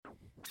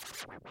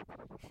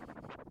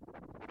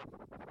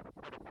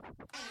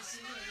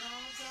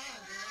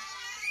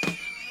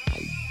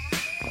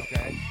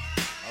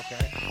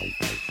What's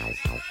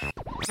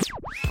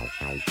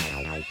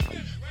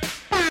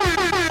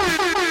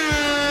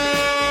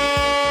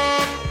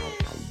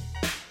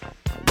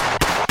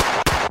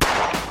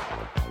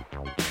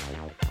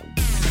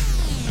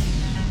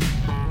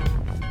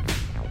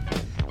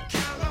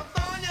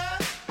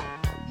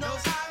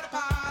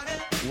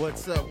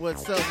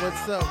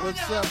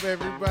up,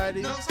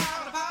 everybody?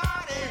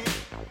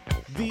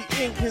 The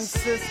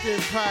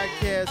Inconsistent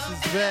Podcast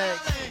is back.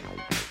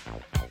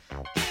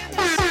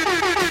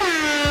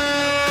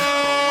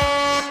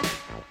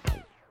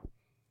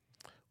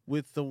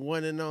 With the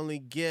one and only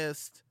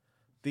guest,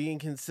 the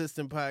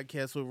Inconsistent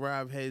Podcast with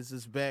Rob Hayes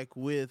is back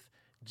with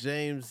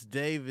James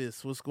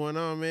Davis. What's going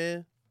on,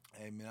 man?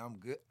 Hey, man,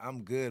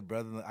 I'm good,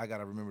 brother. I got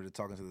to remember to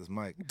talk into this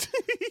mic.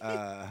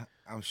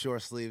 I'm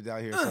short-sleeved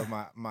out here, so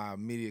my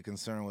immediate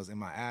concern was,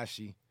 am I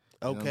ashy? You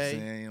know what I'm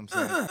saying? You know what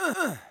I'm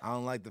saying? I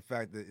don't like the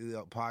fact that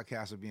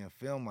podcasts are being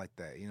filmed like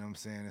that. You know what I'm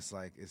saying? It's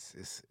like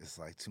it's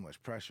like too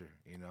much pressure.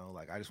 You know,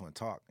 like I just want to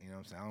talk. You know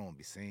what I'm saying? I don't want to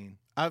be seen.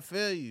 I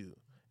feel you.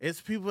 It's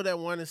people that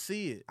want to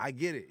see it. I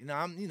get it.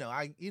 I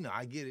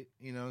get it.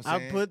 You know what I'm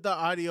saying? I put the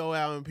audio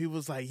out and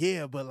people's like,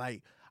 yeah, but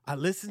like I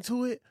listen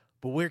to it,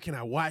 but where can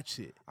I watch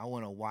it? I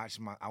want to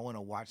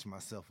watch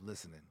myself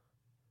listening.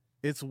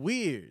 It's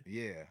weird.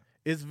 Yeah.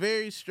 It's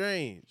very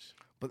strange.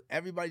 But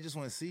everybody just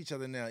want to see each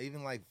other now.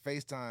 Even like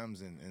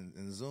FaceTimes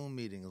and Zoom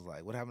meetings.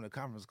 Like, what happened to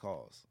conference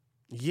calls?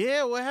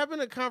 Yeah, what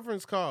happened to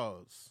conference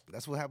calls?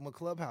 That's what happened with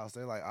Clubhouse.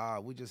 They're like,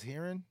 we just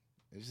hearing?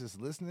 It's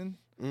just listening?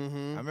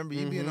 Mm-hmm. I remember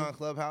you being on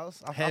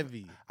Clubhouse.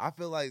 Heavy. I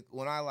feel like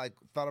when I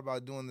thought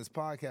about doing this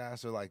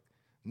podcast or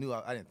knew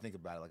I didn't think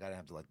about it. Like I didn't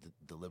have to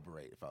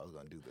deliberate if I was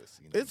going to do this.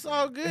 You know it's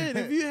all good.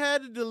 If you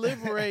had to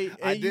deliberate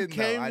and you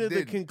came to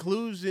the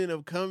conclusion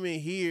of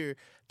coming here,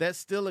 that's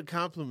still a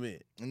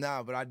compliment.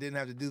 No, but I didn't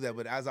have to do that.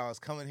 But as I was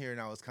coming here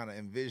and I was kind of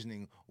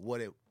envisioning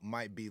what it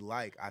might be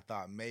like, I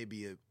thought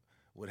maybe it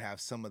would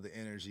have some of the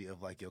energy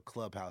of like your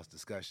Clubhouse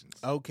discussions.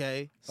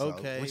 Okay.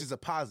 Which is a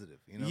positive.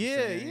 You know yeah,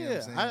 what I'm saying? You know what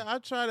I'm saying? I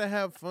try to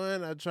have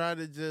fun. I try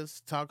to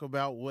just talk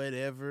about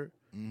whatever.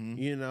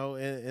 Mm-hmm. You know,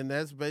 and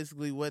that's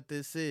basically what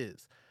this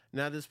is.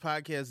 Now, this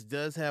podcast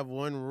does have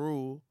one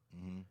rule,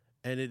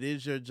 and it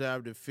is your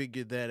job to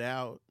figure that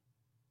out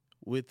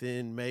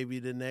within maybe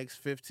the next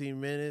 15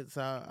 minutes.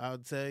 I'll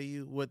tell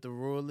you what the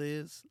rule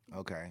is.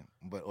 Okay,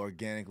 but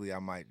organically, I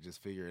might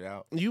just figure it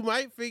out. You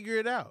might figure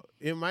it out.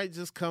 It might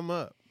just come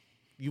up.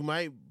 You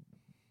might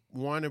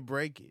want to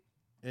break it,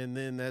 and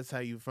then that's how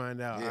you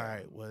find out, all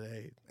right, well,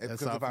 hey, that's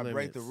because off if I limits.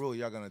 break the rule,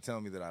 y'all going to tell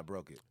me that I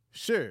broke it.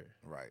 Sure.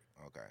 Right,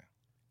 okay.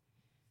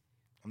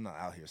 I'm not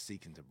out here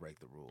seeking to break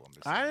the rule.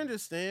 I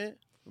understand.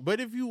 But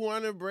if you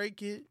want to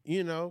break it,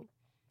 you know,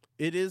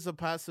 it is a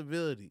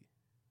possibility.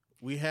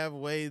 We have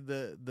weighed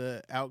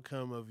the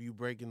outcome of you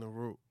breaking the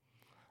rule.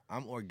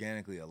 I'm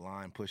organically a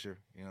line pusher,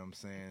 you know what I'm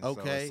saying?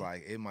 Okay. So it's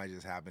like it might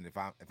just happen. If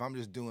I'm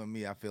just doing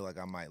me, I feel like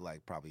I might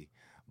probably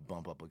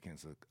bump up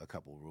against a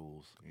couple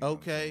rules. You know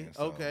okay.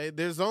 So, okay.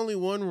 There's only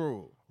one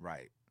rule.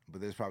 Right. But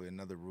there's probably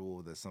another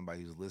rule that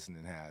somebody who's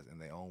listening has in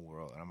their own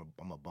world, and I'm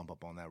gonna bump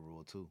up on that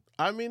rule too.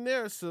 I mean,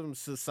 there are some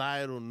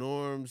societal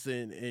norms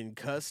and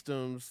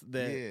customs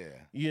that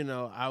you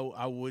know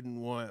I wouldn't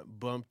want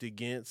bumped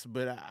against,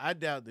 but I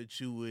doubt that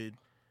you would.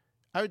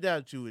 I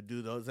doubt you would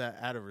do those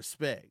out of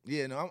respect.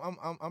 Yeah, no,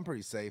 I'm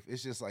pretty safe.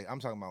 It's just like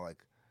I'm talking about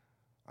like,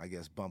 I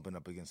guess bumping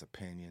up against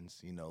opinions,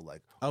 you know,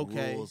 like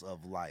rules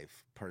of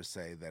life per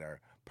se that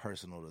are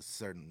personal to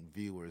certain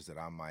viewers that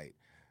I might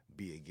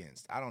be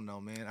against. I don't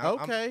know, man. I'm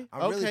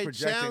really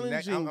projecting.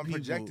 I'm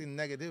projecting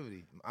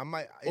negativity. I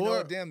might,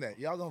 damn that.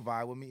 Y'all gonna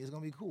vibe with me. It's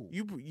gonna be cool.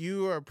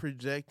 You are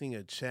projecting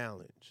a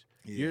challenge.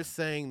 Yeah. You're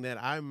saying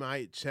that I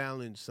might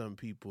challenge some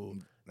people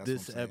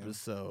this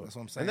episode. That's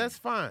what I'm saying. And that's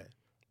fine.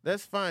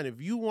 That's fine. If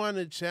you want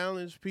to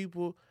challenge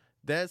people,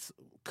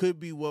 could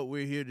be what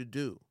we're here to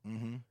do.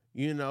 Mm-hmm.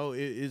 You know,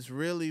 it's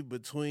really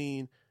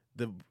between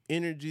the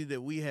energy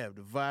that we have,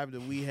 the vibe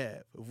that we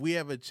have. If we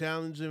have a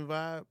challenging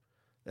vibe,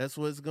 that's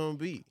what it's gonna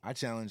be. I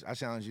challenge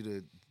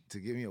you to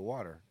give me a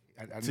water.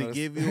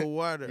 Give you a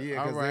water.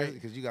 Yeah, all right.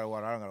 Because you got a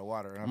water, I don't got a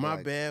water.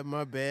 My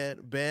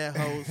bad. Bad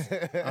host.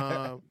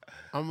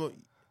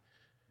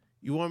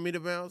 You want me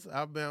to bounce?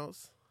 I'll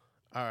bounce.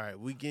 All right,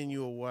 we getting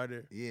you a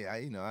water. Yeah,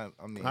 I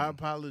mean, I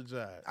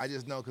apologize. I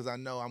just know because I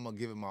know I'm gonna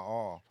give it my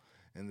all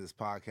in this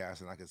podcast,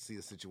 and I can see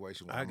a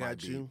situation where I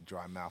might be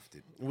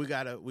dry-mouthed. We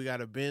got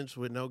a bench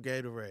with no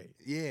Gatorade.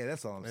 Yeah,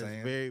 that's all I'm saying.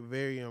 That's very,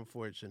 very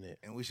unfortunate.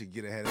 And we should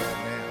get ahead of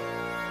that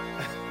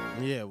now.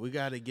 Yeah, we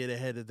got to get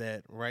ahead of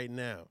that right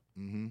now.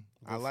 Mm-hmm.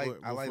 I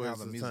like how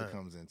the music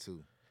comes in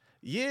too.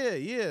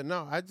 Yeah.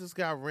 No, I just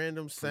got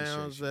random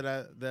sounds that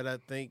I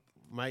think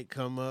might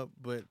come up,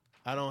 but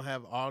I don't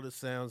have all the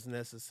sounds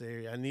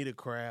necessary. I need a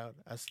crowd.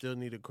 I still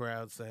need a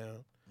crowd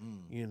sound.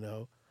 You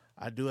know.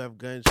 I do have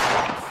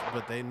gunshots,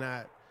 but they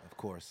not. Of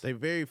course. They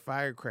very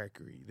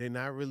firecrackery. They're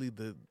not really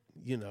the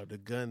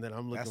gun that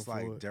I'm looking for.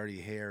 That's like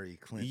Dirty Harry,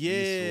 Clint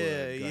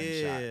Eastwood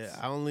gunshots.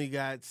 I only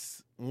got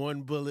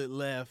one bullet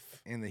left.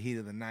 In the heat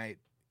of the night.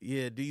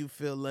 Yeah, do you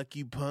feel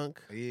lucky,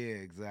 punk? Yeah,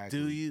 exactly.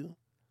 Do you?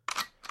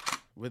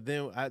 But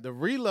then the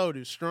reload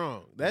is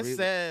strong. That's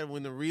sad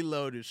when the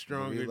reload is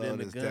stronger than the gun.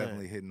 The reload is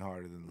definitely hitting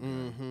harder than the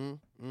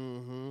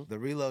gun. The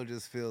reload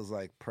just feels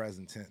like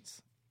present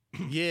tense.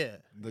 Yeah.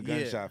 The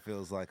gunshot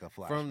feels like a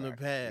flashback. From the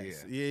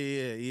past.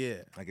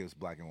 Yeah. Like it was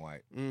black and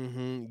white.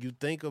 You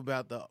think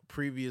about the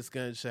previous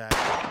gunshot,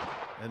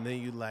 and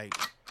then you like,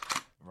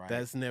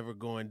 that's never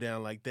going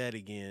down like that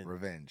again.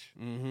 Revenge.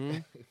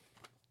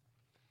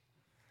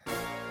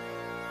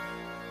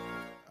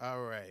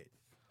 All right.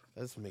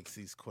 Let's mix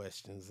these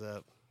questions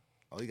up.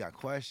 Oh, you got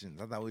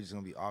questions? I thought we were just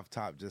gonna be off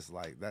top, just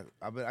like that.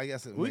 I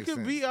guess we makes could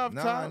sense. be off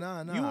top.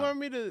 Nah. You want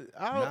me to?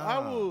 I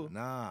will.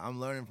 Nah, I'm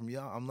learning from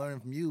y'all. I'm learning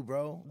from you,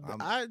 bro.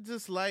 I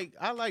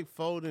like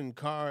folding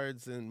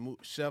cards and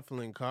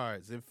shuffling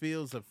cards. It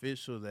feels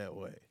official that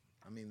way.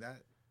 I mean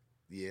that.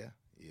 Yeah.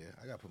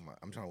 I gotta put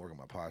I'm trying to work on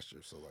my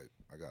posture, so like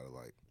I gotta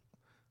like.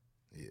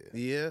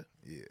 Yeah.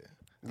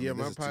 Yeah.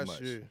 My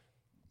posture.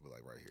 But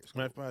like right here.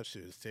 My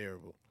posture is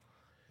terrible.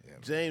 Yeah,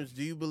 James,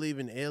 do you believe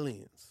in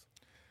aliens?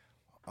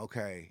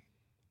 Okay.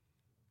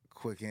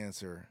 Quick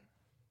answer.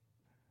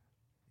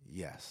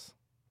 Yes.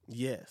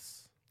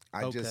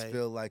 I just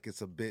feel like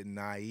it's a bit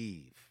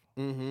naive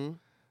to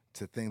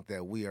think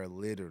that we are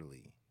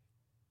literally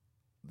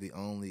the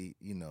only,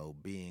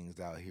 beings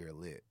out here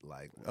lit,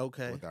 like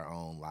with our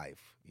own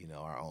life,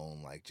 our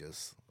own like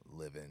just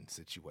living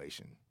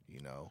situation,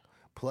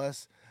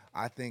 Plus,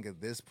 I think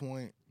at this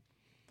point,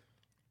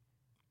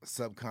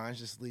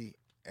 subconsciously,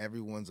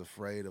 everyone's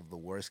afraid of the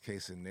worst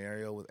case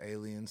scenario with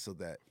aliens, so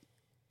that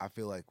I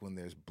feel like when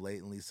there's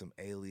blatantly some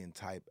alien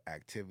type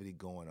activity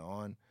going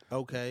on,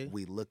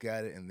 we look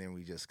at it and then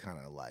we just kind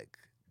of like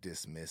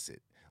dismiss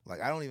it.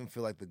 Like I don't even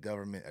feel like the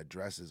government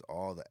addresses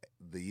all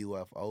the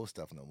UFO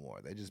stuff no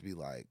more. They just be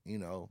like,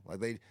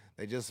 like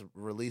they just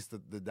released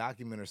the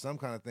document or some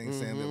kind of thing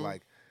saying that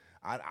like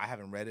I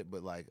haven't read it,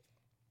 but like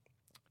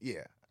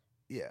yeah.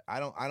 I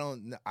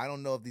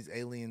don't know if these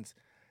aliens.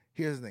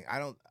 Here's the thing.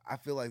 I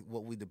feel like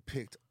what we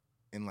depict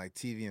in like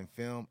TV and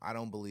film, I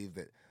don't believe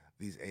that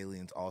these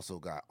aliens also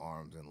got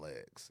arms and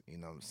legs. You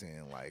know what I'm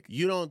saying? Like,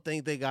 you don't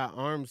think they got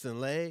arms and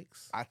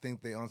legs? I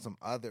think they on some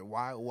other.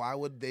 Why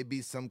would they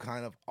be some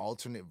kind of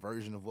alternate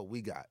version of what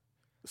we got?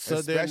 So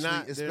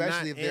especially if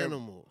they're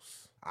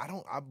animals.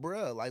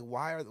 Bruh, like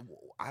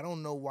I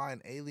don't know why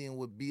an alien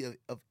would be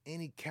of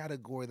any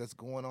category that's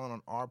going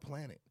on our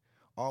planet.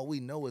 All we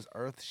know is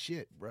Earth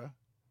shit, bruh.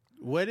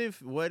 What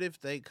if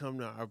they come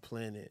to our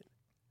planet,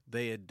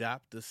 they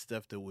adopt the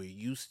stuff that we're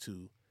used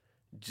to,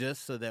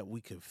 just so that we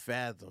could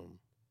fathom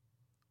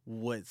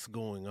what's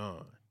going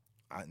on?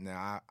 Can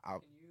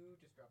you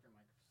just drop your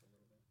mic just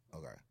a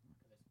little bit? Okay.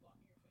 It's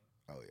blocking your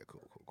face. Oh yeah,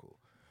 cool.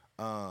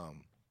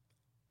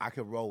 I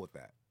could roll with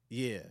that.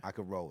 Yeah, I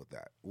could roll with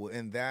that. Well,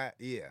 in that,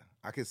 yeah,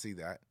 I could see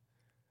that.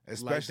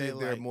 Especially if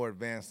they're more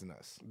advanced than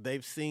us.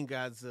 They've seen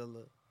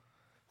Godzilla.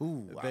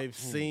 They've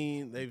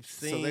seen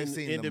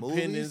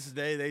Independence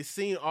Day. They've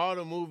seen all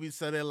the movies,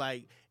 so they're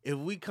like, if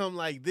we come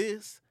like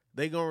this,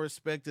 they gonna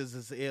respect us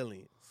as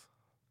aliens.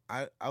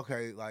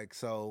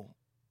 So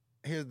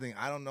here's the thing.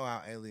 I don't know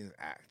how aliens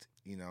act.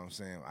 You know what I'm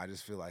saying? I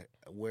just feel like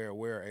where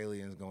are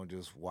aliens gonna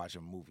just watch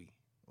a movie?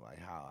 Like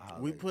how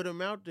we put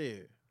them out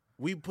there.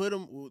 We put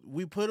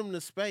them to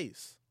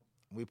space.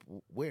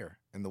 Where?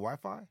 In the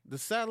Wi-Fi? The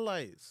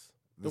satellites.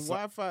 The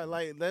Wi-Fi.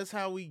 Like that's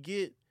how we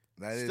get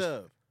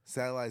stuff.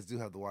 Satellites do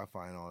have the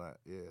Wi-Fi and all that.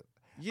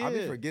 Yeah. I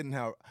be forgetting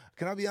how.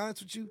 Can I be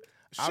honest with you?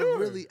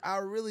 Sure. I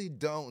really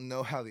don't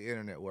know how the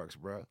internet works,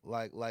 bro.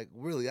 Like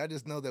really, I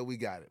just know that we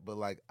got it. But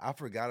like, I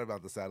forgot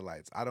about the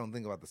satellites. I don't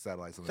think about the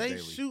satellites on the daily.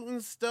 They shooting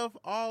stuff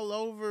all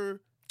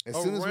over. As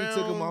soon as we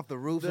took them off the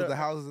roofs of the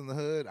houses in the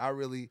hood,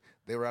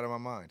 they were out of my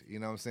mind. You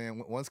know what I'm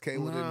saying? Once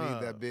cable didn't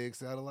need that big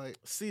satellite.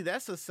 See,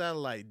 that's a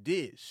satellite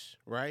dish,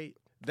 right?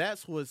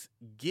 That's what's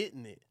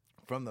getting it.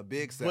 From the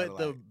big satellite.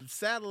 But the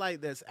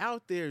satellite that's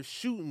out there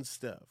shooting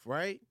stuff,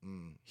 right?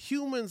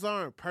 Humans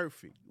aren't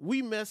perfect.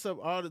 We mess up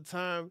all the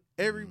time.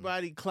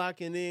 Everybody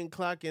clocking in,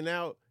 clocking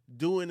out,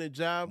 doing a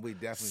job. We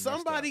definitely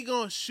Somebody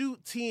gonna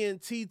shoot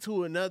TNT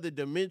to another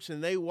dimension.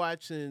 They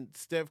watching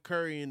Steph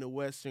Curry in the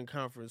Western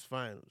Conference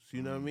Finals.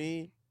 You know what I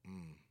mean?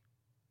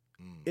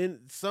 In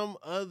some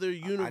other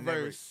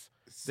universe,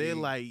 they're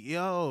like,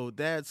 yo,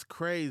 that's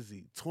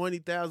crazy.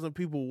 20,000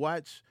 people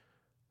watch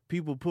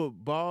people put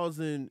balls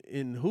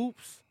in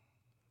hoops.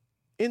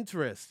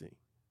 Interesting.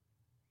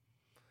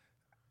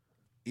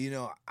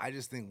 I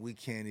just think we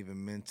can't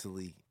even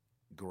mentally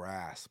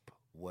grasp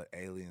what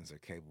aliens are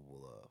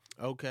capable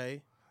of.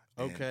 Okay.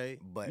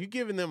 But you're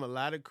giving them a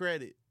lot of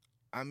credit.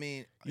 I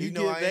mean,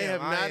 they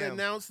have not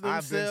announced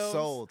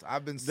themselves.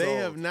 I've been sold. They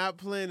have not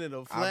planted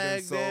a flag I've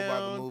been sold down.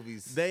 by the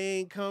movies. They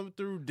ain't come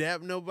through,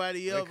 dap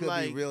nobody up. They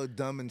could be real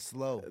dumb and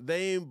slow.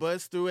 They ain't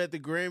bust through at the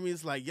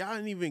Grammys. Like, y'all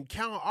didn't even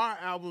count our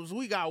albums.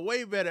 We got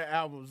way better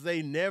albums.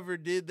 They never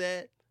did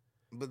that.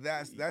 But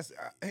that's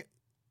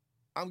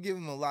I'm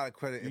giving them a lot of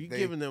credit. You're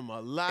giving them a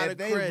lot of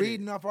credit. If they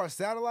reading off our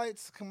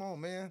satellites, come on,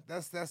 man.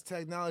 That's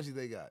technology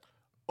they got.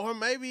 Or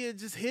maybe it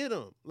just hit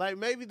them. Like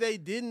maybe they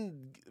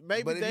didn't.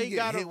 Maybe they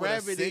got a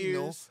rabbit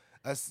ears.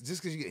 Just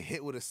because you get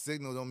hit with a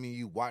signal don't mean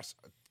you watch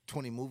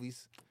 20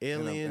 movies.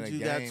 Aliens, in a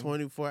you game. got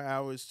 24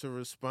 hours to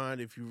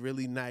respond if you're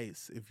really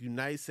nice. If you're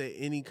nice at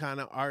any kind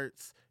of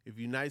arts, if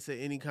you're nice at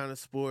any kind of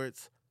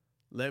sports,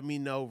 let me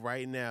know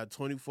right now,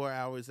 24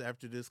 hours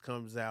after this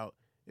comes out.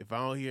 If I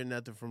don't hear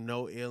nothing from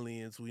no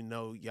aliens, we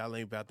know y'all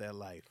ain't about that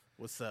life.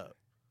 What's up?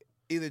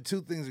 Either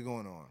two things are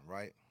going on,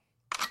 right?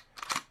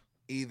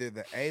 Either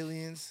the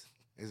aliens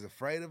is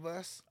afraid of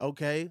us.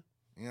 Okay.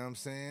 You know what I'm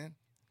saying?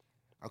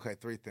 Okay,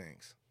 three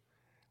things.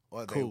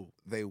 Or Cool.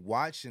 they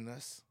watching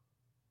us,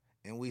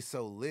 and we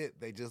so lit,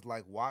 they just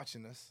like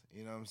watching us.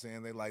 You know what I'm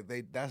saying?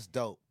 That's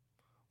dope.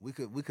 We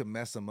could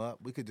mess them up.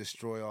 We could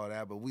destroy all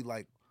that, but we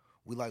like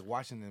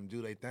watching them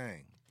do their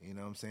thing. You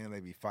know what I'm saying?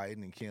 They be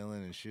fighting and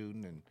killing and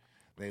shooting, and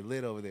they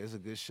lit over there. It's a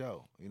good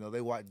show. You know,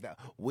 they watch that.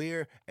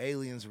 We're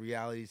aliens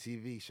reality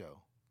TV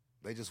show.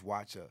 They just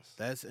watch us.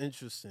 That's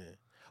interesting.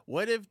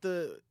 What if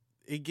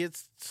it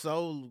gets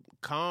so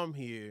calm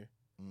here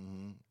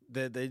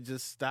that they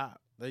just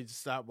stop? They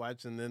just stop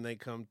watching, then they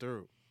come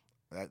through.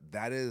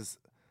 That is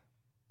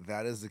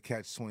the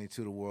catch-22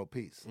 to world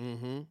peace.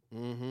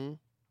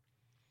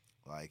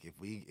 Like if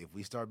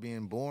we start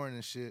being boring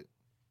and shit,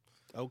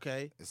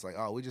 okay, it's like,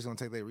 oh, we just gonna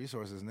take their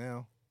resources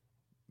now.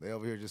 They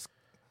over here just,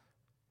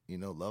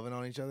 loving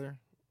on each other.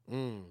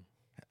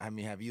 I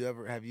mean, have you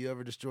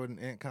ever destroyed an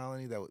ant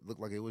colony that looked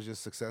like it was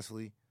just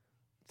successfully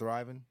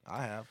thriving?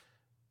 I have.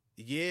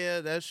 Yeah,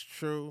 that's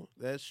true.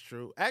 That's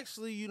true.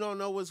 Actually, you don't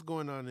know what's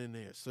going on in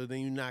there. So then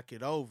you knock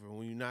it over.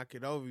 When you knock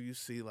it over, you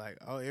see like,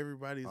 oh,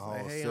 everybody's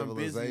like, hey, I'm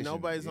busy.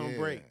 Nobody's on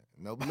break.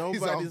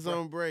 Nobody's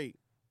on break.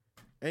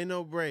 Ain't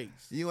no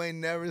breaks. You ain't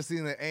never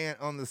seen an ant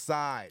on the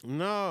side.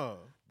 No.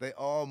 They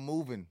all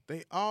moving.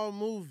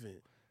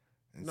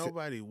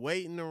 Nobody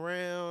waiting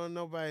around.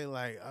 Nobody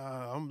like,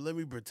 let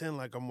me pretend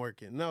like I'm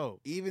working. No.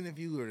 Even if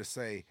you were to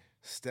say,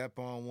 step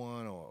on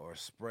one or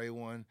spray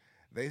one,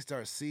 they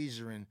start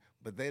seizuring,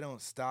 but they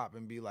don't stop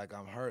and be like,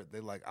 I'm hurt. They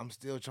like, I'm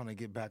still trying to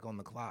get back on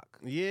the clock.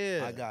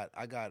 Yeah.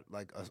 I got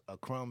like a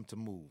crumb to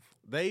move.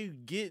 They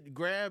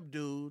grab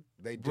dude.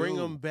 They bring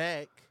them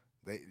back.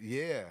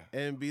 Yeah.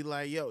 And be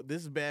like, yo,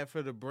 this is bad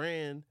for the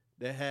brand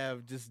that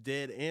have just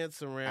dead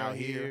ants around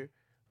here.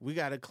 We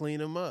got to clean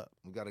them up.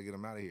 We got to get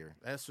them out of here.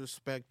 That's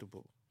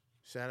respectable.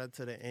 Shout out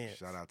to the ants.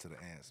 Shout out to the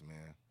ants,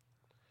 man.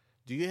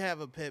 Do you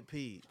have a pet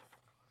peeve?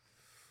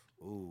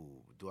 Ooh,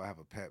 do I have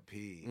a pet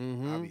peeve?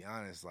 I'll be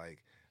honest,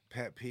 like,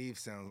 pet peeve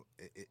sounds,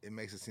 it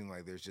makes it seem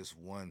like there's just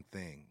one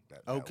thing.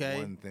 That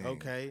one thing.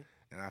 Okay.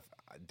 And I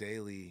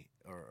daily,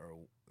 or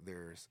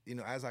there's,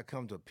 as I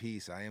come to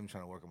peace, I am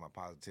trying to work on my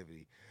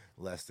positivity.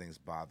 Less things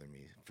bother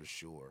me, for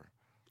sure.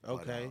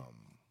 Okay. But,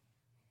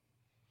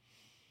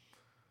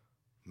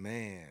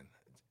 man,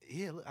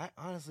 yeah,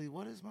 honestly,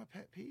 what is my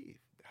pet peeve?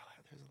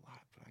 There's a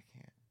lot, but I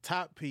can't.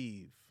 Top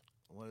peeve.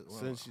 What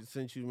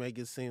since you make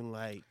it seem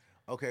like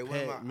okay,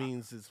 pet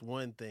means it's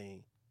one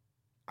thing.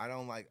 I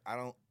don't like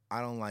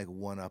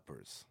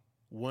one-uppers.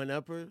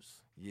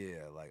 One-uppers?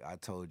 Yeah, like I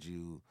told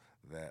you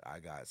that I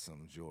got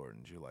some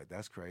Jordans. You're like,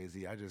 that's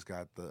crazy. I just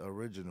got the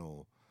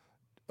original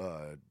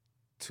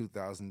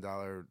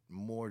 $2,000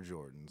 more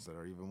Jordans that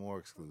are even more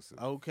exclusive.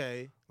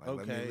 Okay. Like,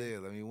 let me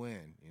live, let me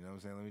win. You know what I'm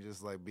saying? Let me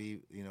just like be,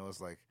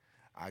 it's like,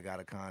 I got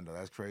a condo.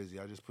 That's crazy.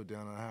 I just put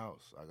down a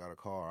house. I got a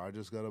car. I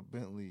just got a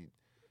Bentley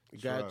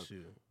truck. Got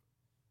you.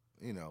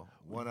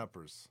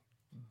 One-uppers.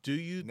 Do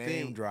you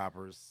Name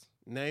droppers,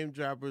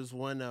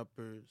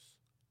 one-uppers.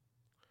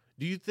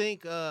 Do you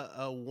think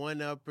a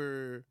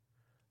one-upper,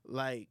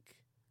 like,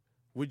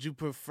 would you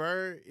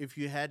prefer if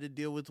you had to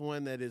deal with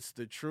one that is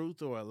the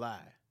truth or a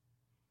lie?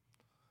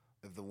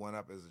 If the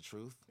one-up is the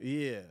truth?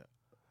 Yeah.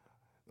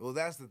 Well,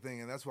 that's the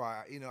thing, and that's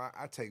why,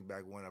 I take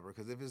back one-upper,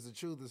 because if it's the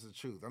truth, it's the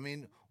truth. I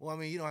mean,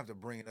 you don't have to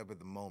bring it up at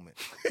the moment,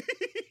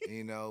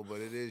 but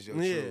it is your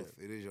truth.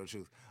 It is your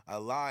truth. A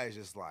lie is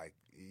just like,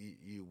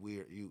 you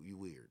weird. You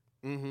weird.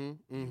 You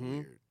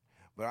weird.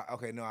 But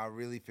I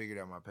really figured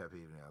out my pet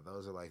peeve now.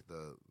 Those are like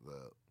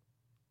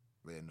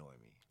they annoy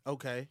me.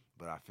 Okay.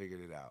 But I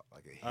figured it out.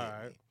 Like it hit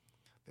right.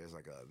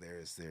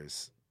 me.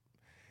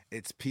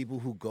 It's people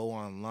who go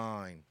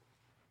online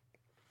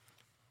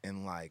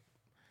and like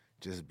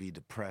just be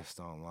depressed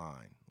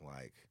online,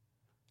 like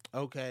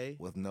okay,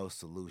 with no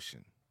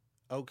solution.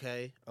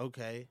 Okay.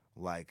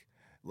 Like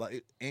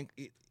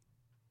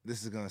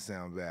this is gonna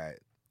sound bad.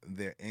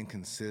 They're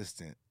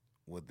inconsistent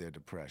with their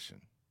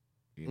depression.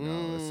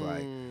 It's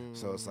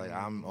like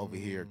I'm over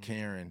here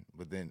caring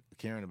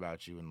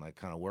about you and like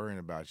kind of worrying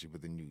about you,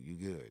 but then you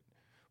good,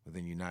 but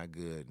then you're not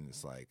good, and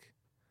it's like,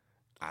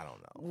 I don't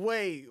know.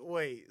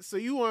 Wait. So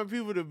you want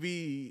people to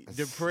be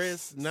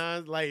depressed?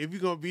 Like if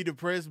you're gonna be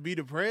depressed, be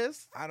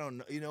depressed? I don't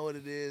know. You know what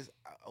it is?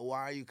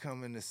 Why are you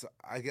coming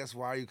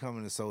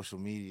to social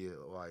media?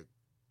 Like,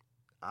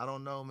 I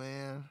don't know,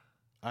 man.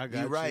 I got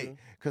you. You're right,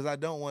 because I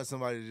don't want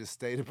somebody to just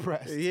stay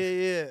depressed.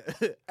 Yeah.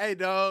 Hey,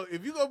 dog,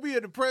 if you gonna be a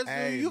depressed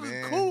dude, you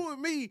can cool with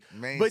me,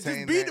 but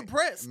just be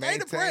depressed. Stay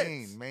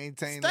depressed.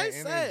 Maintain that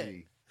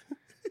energy.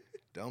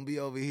 Don't be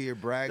over here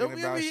bragging Don't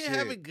be about over here shit.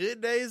 having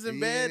good days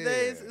and bad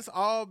days. It's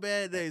all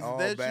bad days.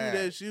 All If bad.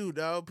 that's you,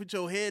 dog. Put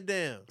your head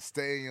down.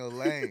 Stay in your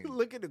lane.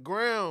 Look at the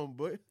ground,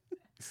 boy.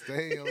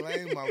 Stay in your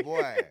lane, my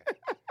boy.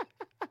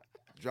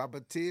 Drop a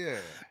tear.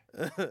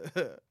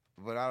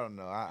 But I don't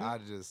know. I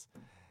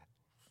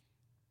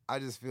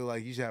just feel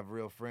like you should have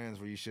real friends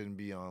where you shouldn't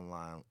be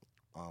online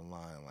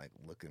like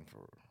looking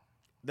for.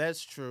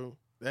 That's true.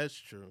 That's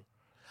true.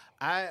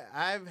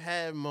 I've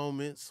had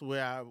moments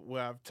where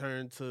I've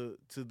turned to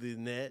the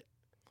net.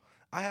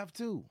 I have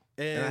too,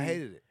 and I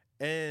hated it.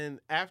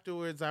 And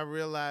afterwards, I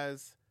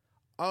realized,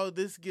 oh,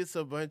 this gets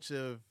a bunch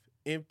of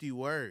empty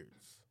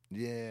words.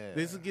 Yeah,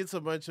 this gets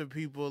a bunch of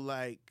people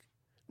like,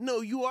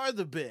 no, you are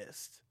the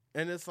best,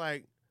 and it's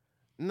like,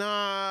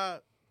 nah,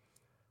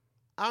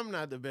 I'm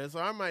not the best,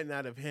 or I might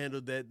not have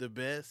handled that the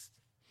best,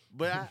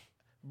 but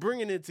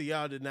bringing it to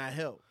y'all did not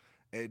help.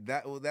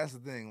 That's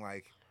the thing,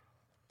 like.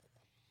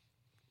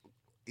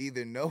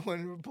 Either no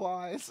one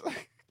replies,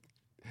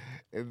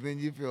 and then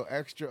you feel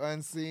extra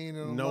unseen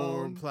and no alone.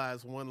 one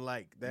replies. One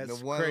like. That's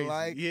the one crazy.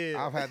 like.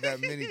 Yeah, I've had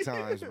that many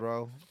times,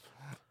 bro.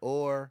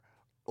 Or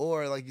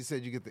like you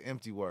said, you get the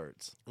empty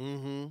words.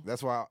 Mm-hmm.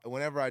 That's why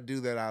whenever I do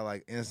that, I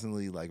like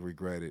instantly like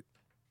regret it.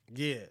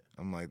 Yeah,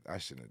 I'm like, I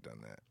shouldn't have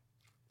done that.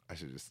 I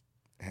should just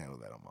handle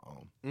that on my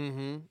own.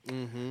 Mm-hmm.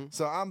 Mm-hmm.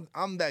 So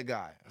I'm that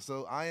guy.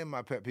 So I am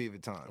my pet peeve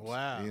at times.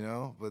 Wow. You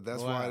know, but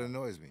that's why it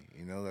annoys me.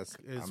 You know, that's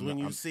when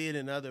you see it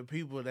in other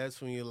people. That's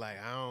when you're like,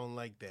 I don't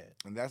like that.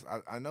 And that's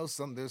I know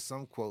there's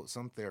some quote,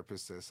 some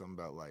therapist says something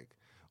about like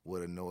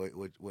what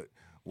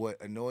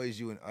annoys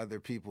you in other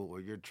people,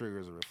 or your trigger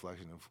is a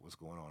reflection of what's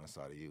going on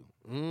inside of you.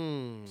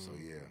 So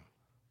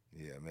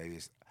yeah, maybe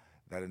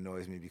that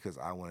annoys me because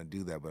I want to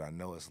do that, but I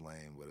know it's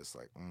lame. But it's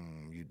like,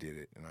 you did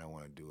it, and I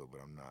want to do it,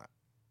 but I'm not.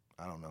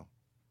 I don't know.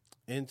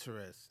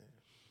 Interesting.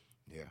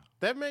 Yeah,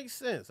 that makes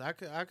sense. I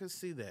could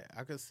see that.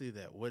 I could see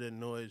that. What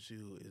annoys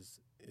you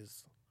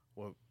is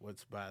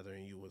what's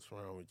bothering you. What's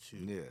wrong with you?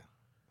 Yeah,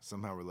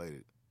 somehow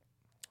related.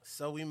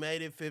 So we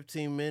made it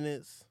 15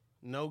 minutes.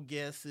 No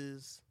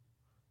guesses.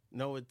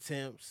 No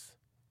attempts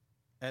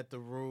at the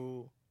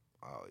rule.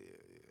 Oh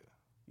yeah.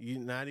 You're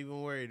not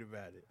even worried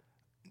about it.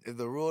 If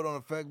the rule don't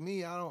affect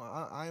me,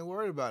 I ain't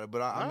worried about it.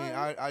 But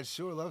I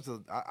sure love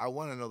to. I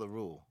want to know the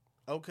rule.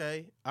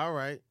 Okay. All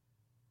right.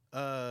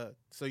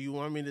 So you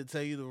want me to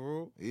tell you the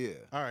rule? Yeah.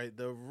 All right.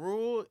 The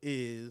rule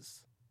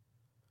is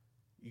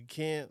you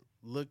can't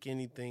look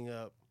anything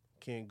up,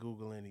 can't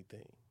Google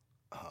anything.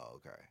 Oh,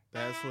 okay.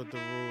 That's what the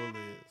rule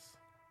is.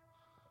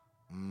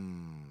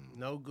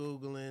 No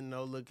Googling,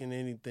 no looking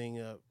anything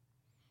up.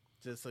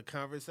 Just a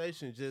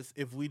conversation. Just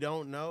if we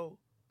don't know,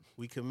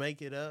 we can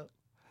make it up.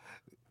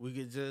 We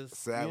could just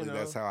sadly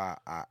that's how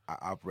I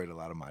operate a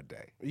lot of my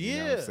day. You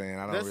know what I'm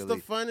saying? That's the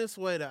funnest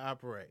way to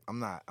operate. I'm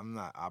not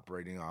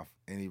operating off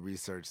any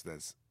research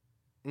that's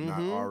not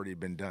already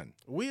been done.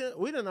 We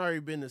done already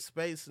been to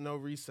space, no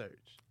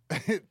research.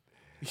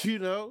 You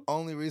know?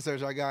 Only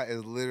research I got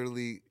is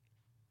literally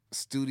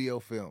studio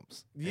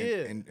films.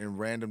 Yeah. And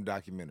random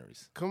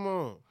documentaries. Come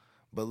on.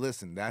 But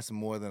listen, that's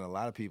more than a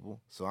lot of people.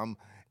 So I'm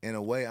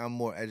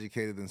more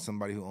educated than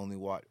somebody who only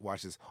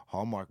watches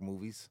Hallmark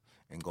movies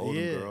and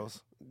Golden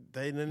Girls.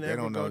 They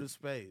never go to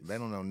space. They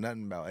don't know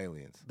nothing about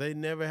aliens. They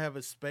never have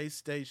a space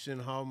station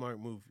Hallmark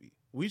movie.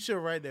 We should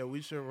write that.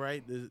 We should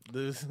write the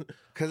because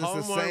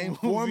it's the same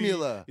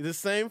formula. The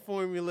same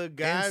formula.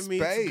 Guy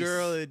meets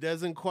girl. It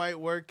doesn't quite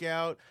work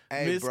out.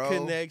 Hey,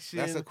 misconnection.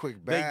 Bro, that's a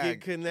quick bag. They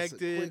get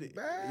connected. That's a quick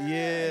bag.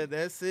 Yeah,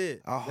 that's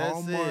it. A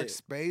Hallmark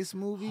space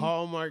movie.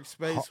 Hallmark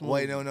space movie.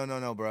 Wait,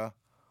 no, bro.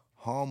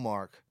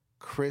 Hallmark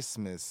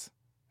Christmas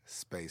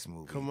space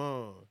movie. Come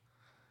on,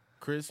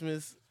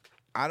 Christmas.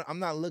 I'm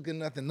not looking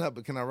nothing up,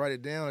 but can I write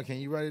it down, or can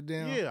you write it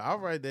down? Yeah, I'll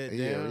write that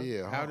down.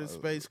 Yeah. Outer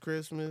Space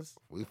Christmas.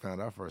 We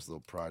found our first little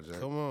project.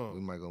 Come on.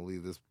 We might gonna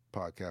leave this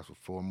podcast with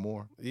 4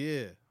 more.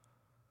 Yeah.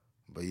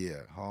 But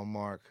yeah,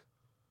 Hallmark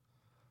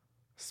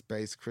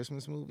space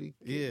Christmas movie.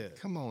 Yeah.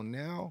 Come on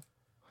now.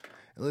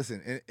 And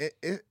listen,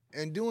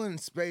 and doing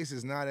space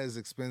is not as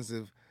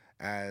expensive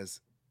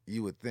as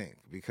you would think,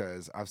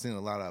 because I've seen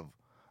a lot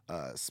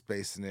of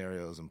space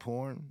scenarios in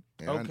porn,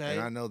 and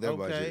I know their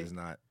budget is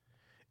not.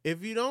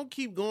 If you don't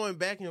keep going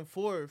back and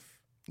forth,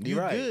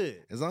 you're right.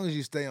 Good. As long as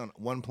you stay on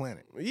one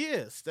planet.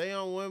 Yeah, stay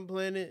on one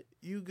planet,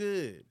 you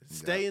good.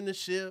 Stay in the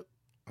ship.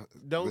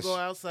 Don't go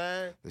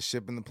outside. The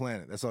ship and the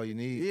planet. That's all you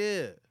need.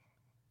 Yeah.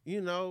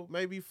 You know,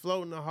 maybe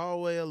float in the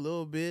hallway a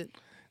little bit.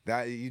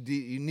 That you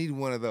need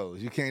one of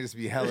those. You can't just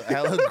be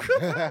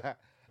hella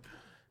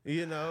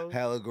you know,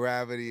 hella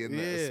gravity in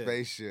the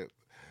spaceship.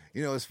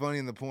 You know, it's funny,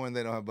 in the porn,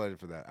 they don't have budget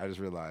for that. I just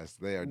realized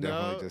they are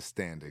definitely just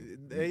standing.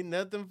 Ain't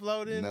nothing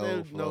floating?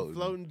 No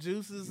floating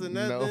juices or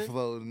nothing? No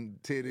floating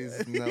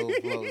titties, no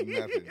floating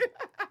nothing.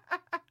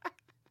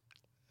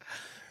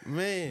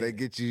 Man. They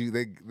get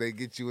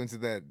you into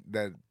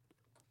that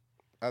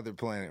other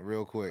planet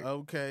real quick.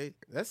 Okay.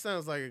 That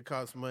sounds like it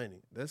costs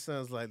money. That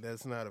sounds like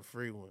that's not a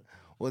free one.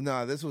 Well,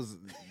 no, this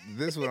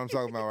what I'm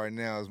talking about right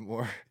now is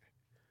more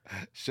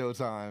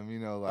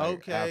Showtime,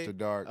 like after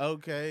dark.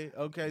 Okay.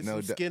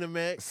 Some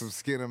Skinamax. Some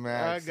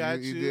Skinamax. I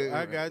got you.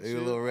 A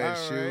little red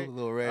shoe. A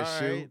little red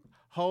shoe. Right.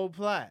 Whole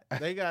plot.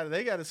 They got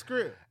a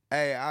script.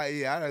 Hey,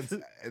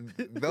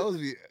 those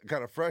be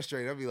kind of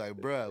frustrating. I'd be like,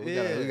 bruh,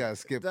 we gotta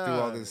skip through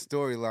all this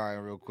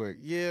storyline real quick.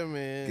 Yeah,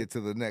 man. Get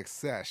to the next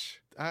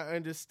sesh. I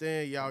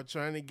understand y'all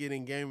trying to get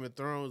in Game of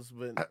Thrones,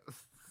 but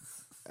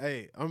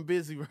hey, I'm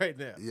busy right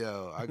now.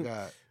 Yo,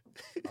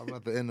 I'm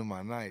at the end of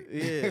my night.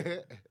 Yeah.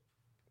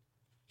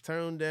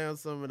 Turn down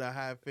some of the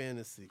high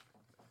fantasy.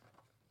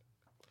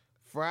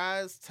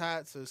 Fries,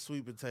 tots, or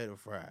sweet potato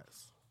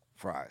fries?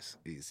 Fries,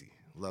 easy.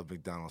 Love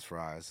McDonald's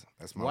fries.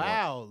 That's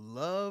my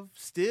love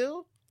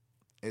still?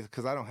 It's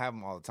because I don't have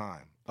them all the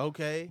time.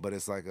 Okay. But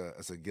it's like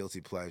it's a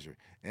guilty pleasure.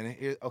 And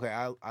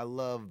I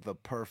love the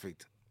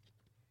perfect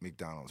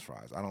McDonald's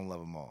fries. I don't love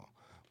them all.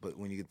 But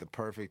when you get the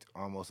perfect,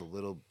 almost a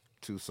little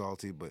too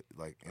salty, but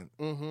like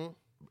and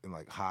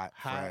like hot,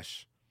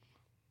 fresh,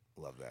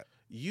 love that.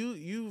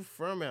 You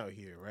from out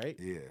here, right?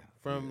 Yeah.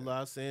 From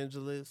Los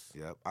Angeles?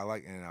 Yep. I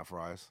like In-N-Out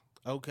fries.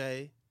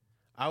 Okay.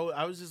 I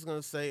was just going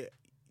to say,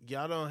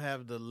 y'all don't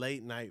have the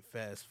late night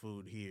fast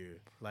food here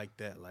like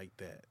that.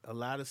 A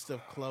lot of stuff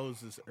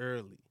closes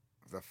early.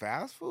 The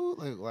fast food?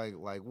 Like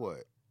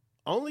what?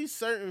 Only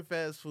certain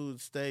fast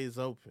food stays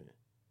open.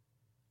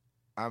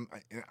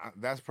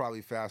 That's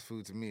probably fast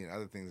food to me, and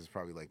other things is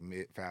probably like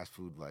fast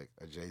food, like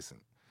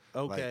adjacent.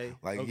 Okay.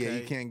 Yeah,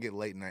 you can't get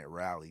late night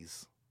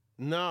rallies.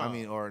 No, I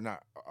mean, or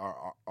not,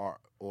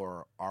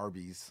 or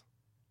Arby's.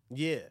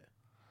 Yeah,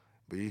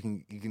 but you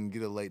can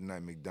get a late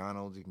night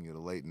McDonald's. You can get a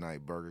late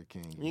night Burger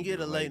King. You can get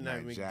a late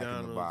night McDonald's.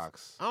 Jack in the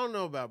Box. I don't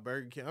know about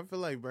Burger King. I feel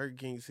like Burger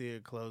King's here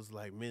close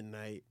like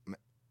midnight.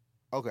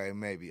 Okay,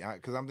 maybe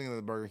because I'm thinking of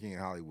the Burger King in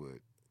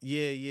Hollywood.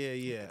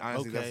 Yeah.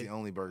 Honestly, that's the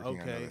only Burger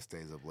King I know that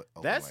stays up late.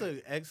 That's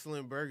an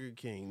excellent Burger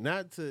King.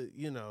 Not to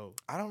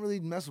I don't really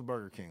mess with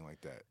Burger King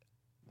like that.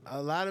 A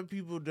lot of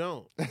people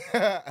don't.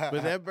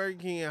 But that Burger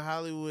King in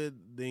Hollywood,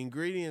 the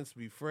ingredients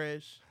be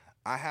fresh.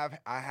 I have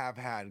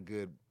had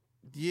good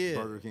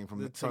Burger King from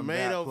the from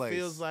tomato that place.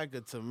 Feels like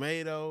a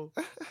tomato.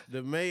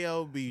 The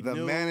mayo be the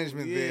new.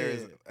 Management there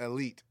is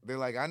elite. They're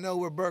like, I know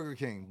we're Burger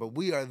King, but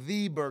we are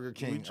the Burger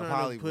King of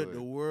Hollywood. We trying to put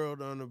the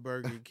world on the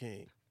Burger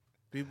King.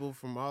 People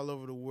from all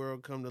over the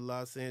world come to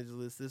Los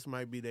Angeles. This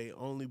might be their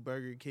only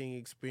Burger King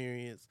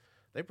experience.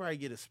 They probably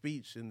get a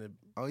speech in the.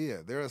 Oh yeah,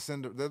 they're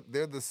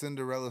the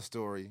Cinderella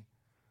story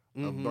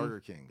of Burger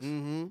Kings.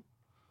 Mm-hmm.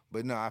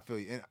 But no, I feel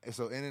you.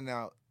 So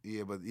In-N-Out,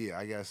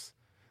 I guess.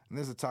 And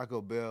there's a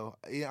Taco Bell.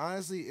 Yeah,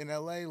 honestly, in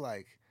LA,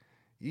 like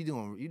you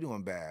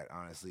doing bad.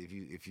 Honestly,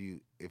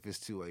 if it's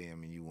 2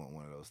 a.m. and you want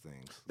one of those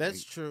things,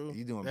 that's true.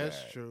 You doing bad.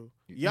 That's true.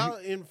 Y'all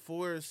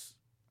enforce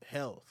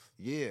health.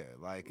 Yeah,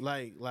 like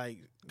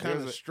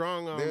kind of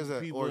strong on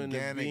people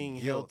into being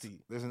healthy.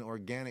 There's an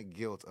organic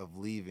guilt of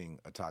leaving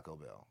a Taco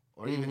Bell.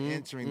 Or even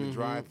entering the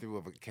drive-through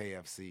of a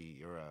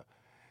KFC or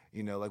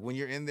like when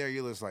you're in there,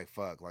 you're just like,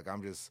 fuck, like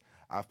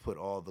I've put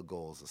all the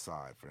goals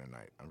aside for the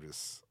night. I'm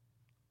just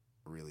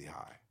really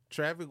high.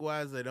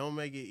 Traffic-wise, they don't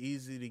make it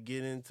easy to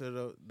get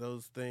into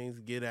those things,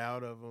 get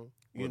out of them.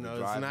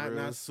 It's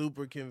not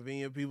super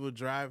convenient. People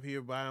drive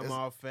here, buy them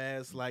all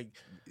fast. Like,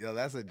 yo,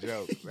 that's a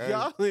joke.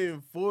 Y'all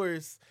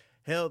enforce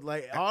health.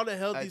 Like, all the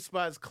healthy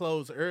spots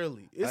close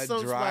early. It's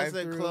some spots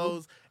that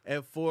close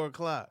at 4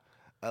 o'clock.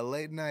 A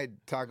late night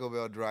Taco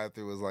Bell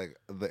drive-thru was like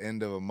the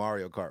end of a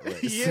Mario Kart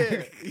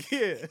race.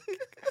 Yeah.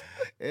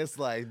 It's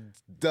like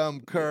dumb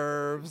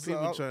curves.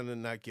 People trying to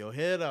knock your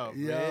head off,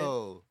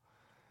 man.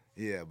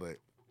 Yeah, but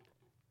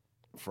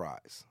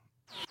fries.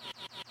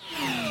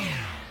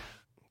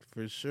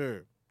 For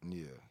sure.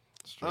 Yeah.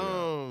 Straight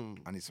up.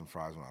 I need some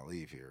fries when I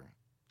leave here.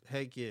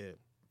 Heck yeah.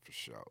 For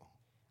sure.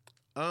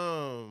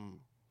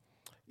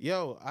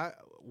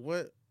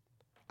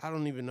 I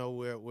don't even know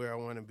where I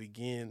want to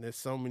begin. There's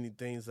so many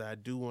things that I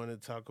do want to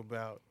talk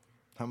about.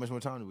 How much more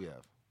time do we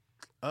have?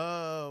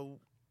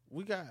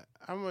 We got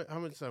how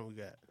much time we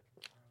got?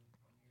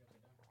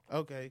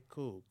 Okay,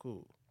 cool.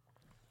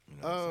 You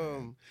know what I'm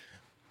saying?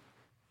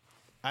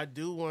 I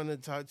do want to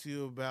talk to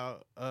you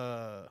about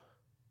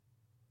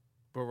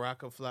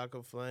Baraka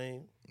Flocka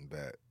Flame.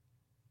 Bet.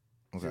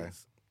 Okay.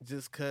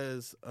 Just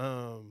cause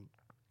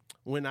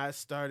when I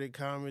started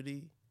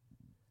comedy,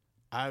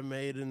 I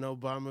made an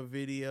Obama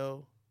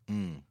video.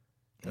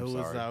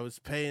 I was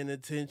paying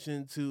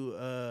attention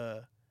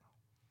to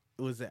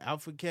was it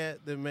Alpha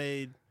Cat that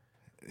made.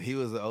 He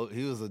was the OG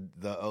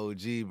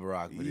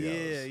Barack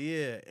videos.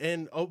 Yeah.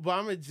 And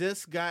Obama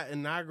just got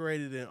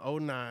inaugurated in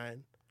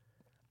 2009.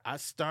 I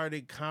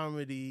started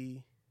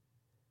comedy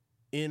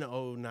in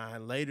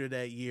 2009. Later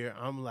that year,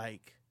 I'm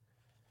like,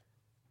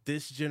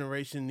 this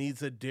generation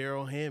needs a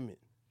Daryl Hammond.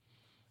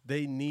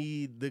 They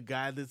need the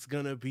guy that's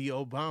gonna be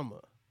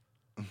Obama.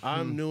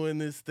 I'm doing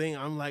this thing.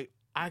 I'm like,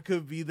 I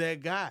could be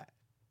that guy.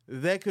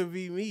 That could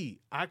be me.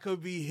 I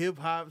could be hip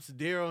hop's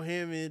Daryl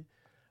Hammond.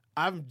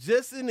 I'm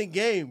just in the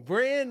game,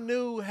 brand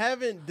new,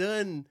 haven't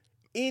done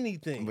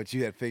anything. But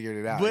you had figured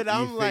it out. But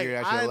I'm like,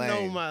 I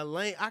know my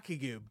lane. I could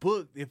get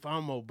booked if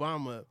I'm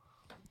Obama.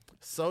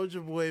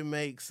 Soulja Boy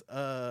makes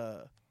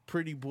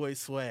Pretty Boy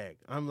swag.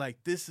 I'm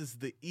like, this is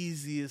the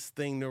easiest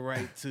thing to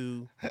write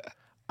to.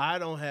 I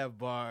don't have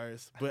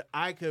bars, but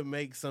I could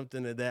make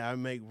something of that. I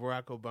make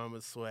Barack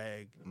Obama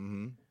swag.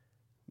 Mm-hmm.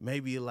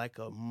 Maybe like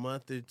a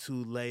month or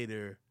two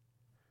later,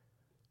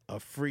 a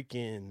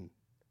freaking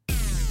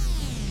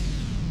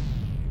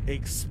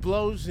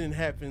explosion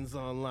happens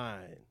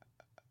online.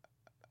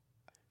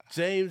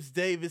 James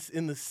Davis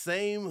in the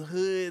same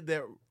hood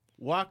that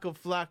Waka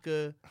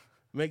Flocka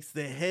makes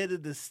the head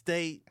of the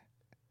state,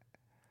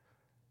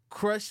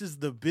 crushes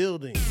the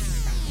building.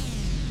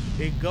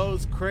 It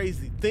goes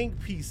crazy.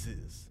 Think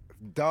pieces.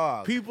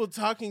 Dog. People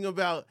talking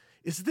about,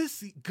 is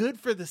this good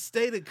for the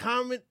state of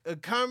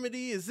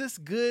comedy? Is this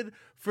good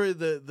for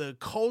the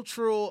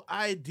cultural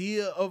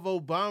idea of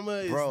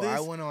Obama? Bro, I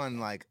went on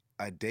like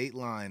a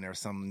Dateline or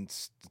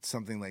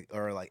something like,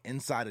 or like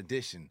Inside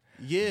Edition.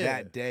 Yeah.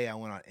 That day I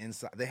went on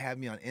Inside. They had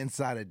me on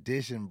Inside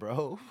Edition,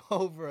 bro,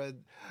 over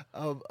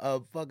a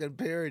fucking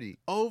parody.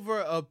 Over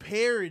a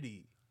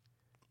parody.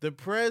 The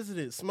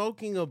president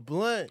smoking a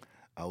blunt.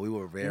 Oh, we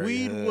were very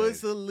Weed hood.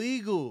 was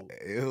illegal.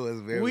 It was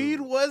very. Weed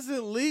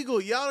wasn't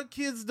legal. Y'all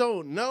kids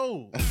don't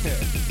know.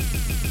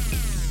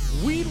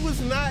 Weed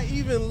was not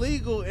even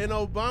legal, and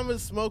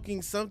Obama's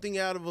smoking something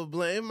out of a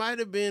blunt. It might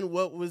have been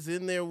what was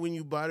in there when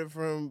you bought it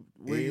from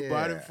where you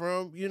bought it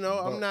from. You know,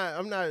 I'm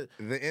not.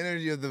 The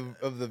energy of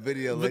the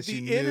video But lets the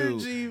you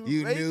energy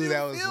knew made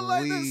that was feel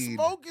like weed. the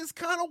smoke is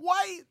kind of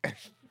white.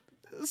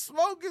 The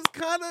smoke is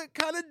kind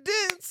of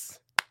dense.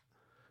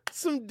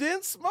 Some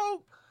dense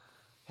smoke.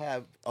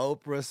 Have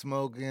Oprah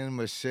smoking,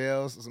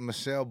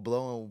 Michelle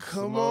blowing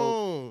Come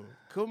smoke.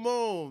 Come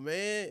on,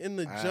 man. In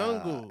the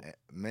jungle.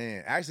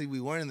 Man, actually, we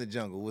weren't in the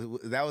jungle.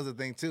 That was the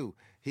thing, too.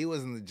 He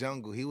was in the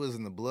jungle. He was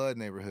in the Blood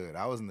neighborhood.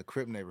 I was in the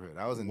Crip neighborhood.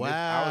 I was in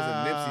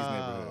Nipsey's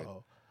neighborhood.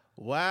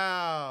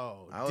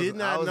 Wow. I was Did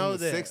not know in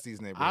the that.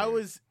 60s neighborhood. I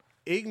was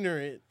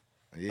ignorant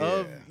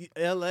of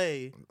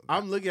L.A.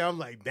 I'm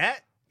like,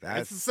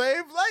 that's the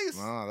same place.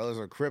 No, those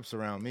are Crips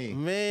around me.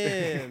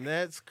 Man,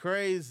 that's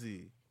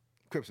crazy.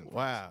 Crips and Crips.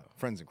 Wow.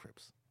 Friends and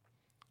Crips.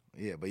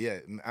 Yeah, but yeah,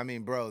 I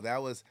mean, bro,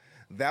 that was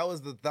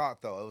the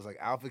thought, though. It was like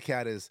Alpha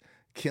Cat is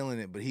killing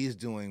it, but he's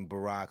doing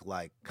Barack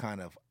like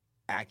kind of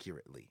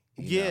accurately.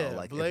 You know?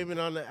 Like blaming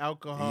on the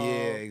alcohol.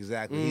 Yeah,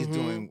 exactly. Mm-hmm. He's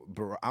doing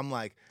Barack. I'm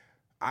like,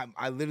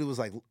 I literally was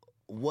like,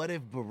 what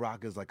if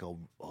Barack is like a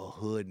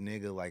hood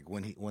nigga, like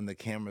when the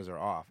cameras are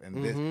off?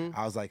 And this,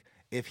 I was like,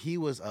 if he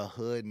was a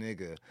hood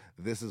nigga,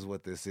 this is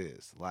what this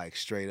is. Like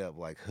straight up,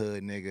 like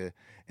hood nigga.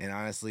 And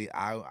honestly,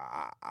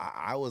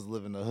 I was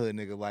living a hood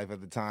nigga life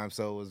at the time,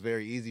 so it was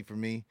very easy for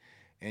me.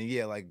 And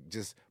yeah,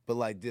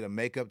 did a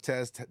makeup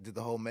test, did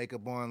the whole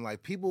makeup on.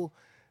 Like people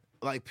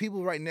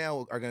right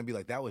now are gonna be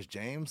like, that was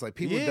James. Like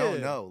people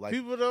don't know. Like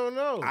people don't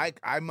know.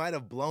 I might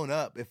have blown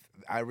up if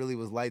I really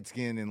was light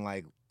skinned and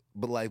like.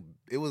 But like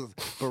it was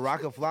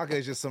Baraka Flocka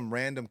is just some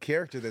random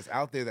character that's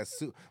out there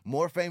that's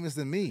more famous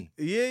than me.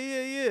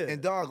 Yeah. And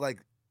dog,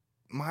 like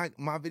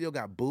my video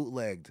got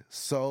bootlegged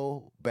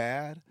so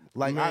bad.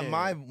 Like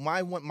my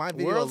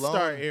video World alone,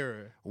 Star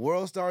era.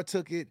 World Star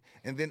took it,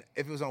 and then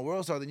if it was on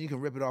World Star, then you can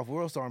rip it off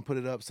World Star and put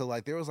it up. So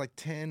like there was like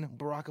 10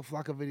 Baraka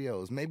Flocka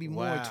videos, maybe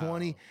more,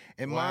 20.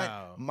 And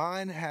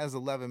mine has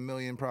 11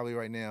 million probably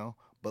right now.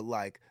 But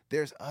like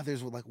there's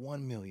others with like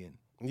 1 million.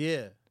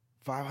 Yeah.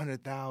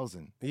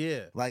 500,000.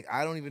 Yeah. Like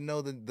I don't even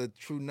know the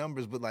true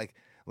numbers, but like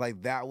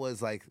that was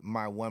like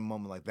my one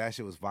moment. Like that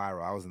shit was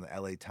viral. I was in the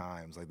LA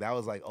Times. Like that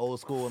was like old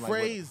school and like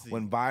crazy.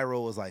 When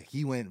viral was like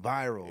he went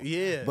viral.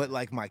 Yeah. But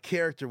like my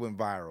character went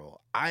viral.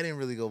 I didn't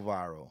really go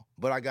viral.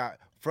 But I got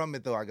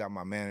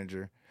my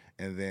manager,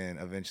 and then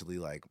eventually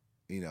like,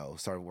 you know,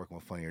 started working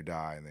with Funny or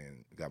Die, and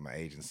then got my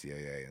agent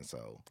CAA, and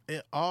so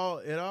it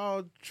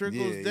all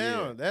trickles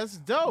down. Yeah. That's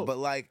dope. But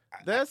like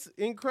that's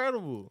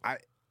incredible.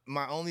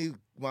 My only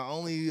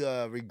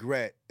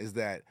regret is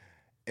that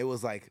it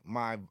was like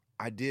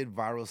I did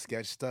viral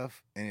sketch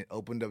stuff and it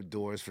opened up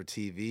doors for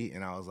TV,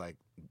 and I was like,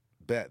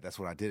 bet that's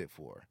what I did it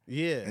for.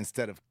 Yeah.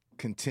 Instead of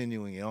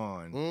continuing it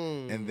on,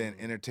 and then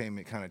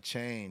entertainment kind of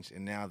changed,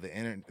 and now the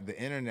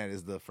internet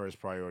is the first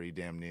priority,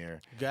 damn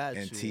near. Gotcha.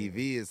 And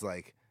TV is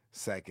like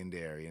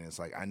secondary, and it's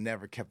like I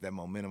never kept that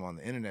momentum on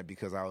the internet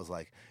because I was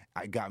like,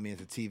 I got me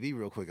into TV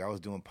real quick. I was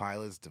doing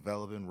pilots,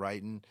 developing,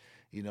 writing,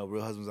 you know,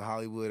 Real Husbands of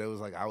Hollywood. It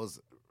was like I was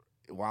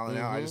wilding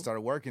out. I just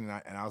started working,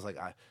 and I was like,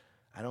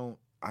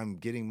 I'm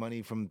getting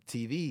money from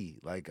TV.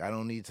 Like I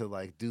don't need to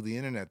like do the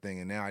internet thing.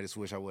 And now I just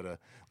wish I would have,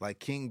 like,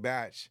 King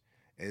Batch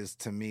is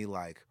to me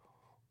like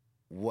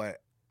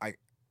what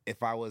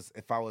if I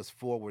was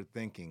forward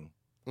thinking,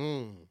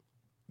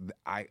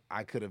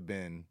 I could have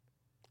been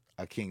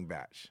a King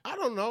Batch. I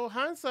don't know.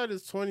 Hindsight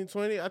is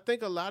 20/20. I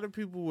think a lot of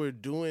people were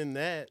doing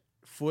that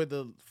for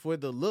the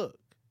look.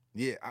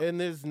 Yeah,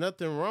 and there's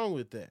nothing wrong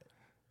with that.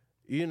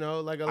 You know,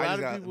 like a lot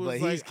of people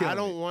was like, I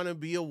don't want to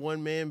be a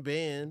one-man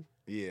band.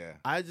 Yeah.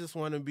 I just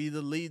want to be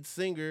the lead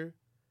singer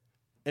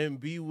and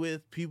be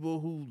with people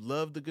who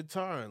love the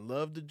guitar and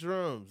love the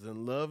drums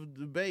and love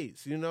the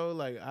bass. You know,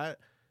 like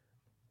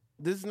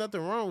there's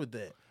nothing wrong with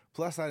that.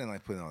 Plus, I didn't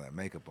like putting all that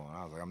makeup on.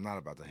 I was like, I'm not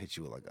about to hit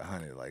you with like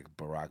 100 like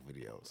Barack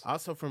videos.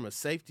 Also, from a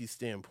safety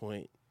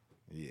standpoint,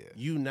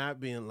 you not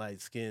being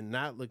light-skinned,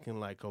 not looking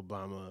like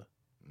Obama,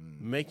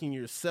 making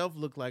yourself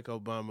look like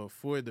Obama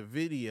for the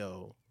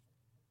video,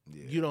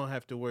 you don't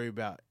have to worry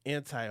about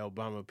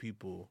anti-Obama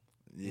people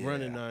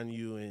running on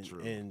you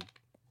and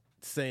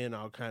saying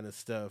all kind of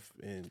stuff.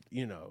 And,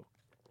 you know,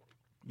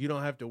 you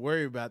don't have to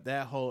worry about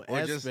that whole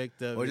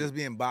aspect of it. Or just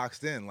being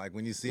boxed in. Like,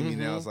 when you see me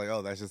now, it's like,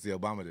 oh, that's just the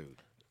Obama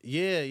dude.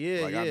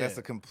 That's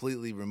a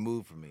completely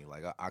removed from me.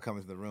 Like, I come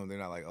into the room, they're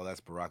not like, oh, that's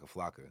Baraka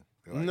Flocka.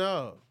 Like,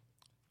 no.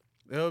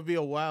 That would be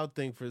a wild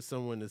thing for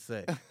someone to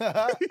say.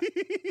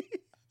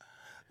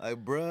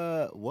 Like,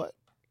 bruh, what?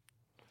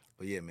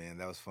 But yeah, man,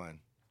 that was fun.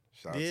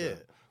 Shout out to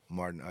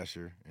Martin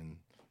Usher and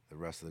the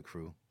rest of the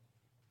crew.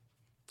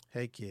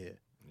 Heck yeah.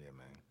 Yeah,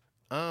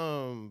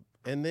 man.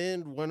 And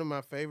then one of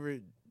my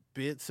favorite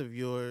bits of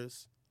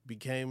yours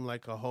became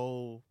like a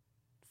whole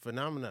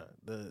phenomenon,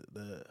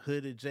 the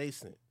hood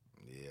adjacent.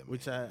 Yeah, man.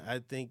 Which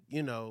I think,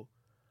 you know,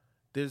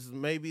 there's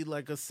maybe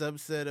like a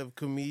subset of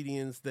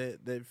comedians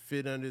that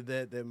fit under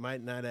that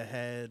might not have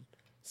had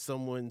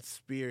someone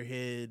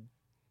spearhead,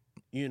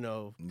 you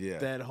know,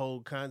 that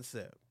whole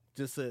concept.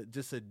 Just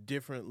a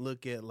different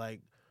look at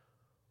like,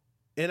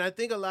 and I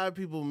think a lot of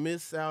people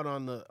miss out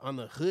on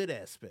the hood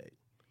aspect.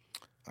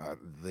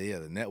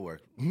 The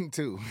network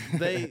too.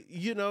 They,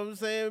 you know what I'm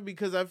saying?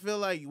 Because I feel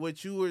like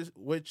what you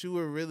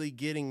were really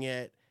getting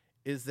at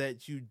is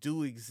that you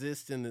do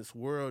exist in this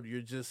world.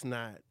 You're just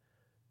not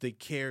the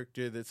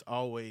character that's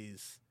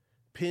always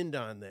pinned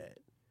on that.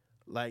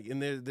 Like,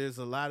 and there's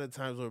a lot of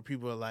times where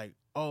people are like,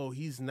 oh,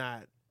 he's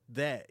not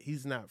that.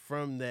 He's not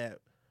from that.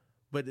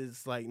 But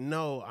it's like,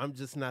 no, I'm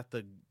just not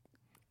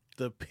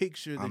the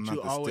picture that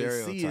you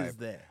always see is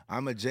that.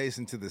 I'm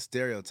adjacent to the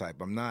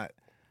stereotype. I'm not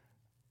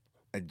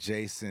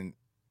adjacent.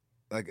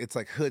 Like, it's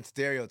like hood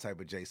stereotype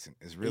adjacent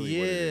is really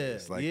what it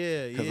is. Like,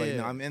 because like,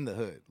 no, I'm in the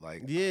hood.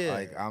 Like,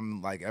 like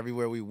I'm like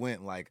everywhere we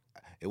went. Like,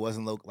 it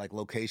wasn't like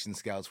location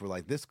scouts were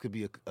like, this could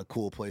be a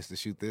cool place to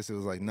shoot this. It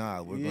was like,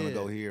 nah, we're gonna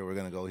go here. We're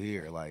gonna go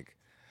here. Like,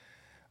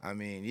 I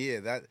mean,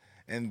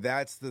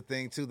 that's the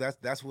thing too.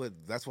 That's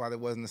why there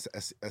wasn't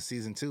a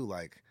season 2.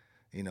 Like,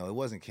 you know, it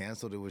wasn't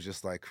canceled. It was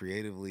just like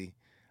creatively,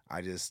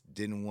 I just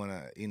didn't want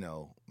to, you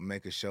know,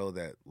 make a show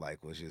that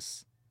like was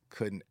just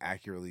couldn't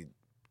accurately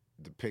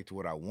depict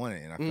what I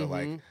wanted. And I feel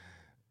like,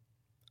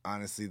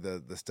 honestly,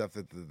 the stuff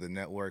that the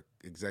network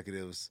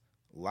executives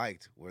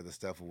liked were the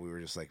stuff where we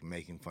were just like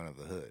making fun of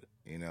the hood,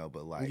 you know,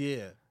 but like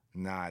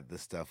not the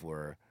stuff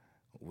where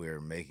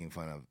we're making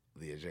fun of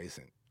the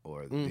adjacent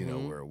or, you know,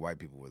 where white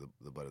people were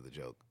the butt of the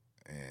joke.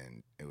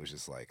 And it was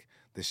just like,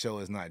 the show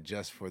is not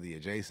just for the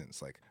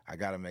adjacents. Like, I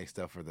got to make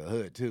stuff for the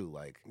hood too.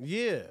 Like,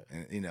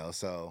 and, you know,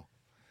 so,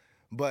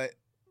 but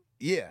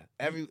yeah,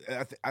 I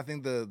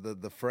think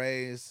the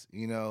phrase,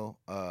 you know,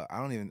 I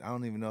don't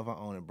even know if I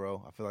own it,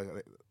 bro. I feel like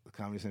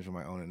Comedy Central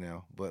might own it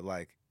now, but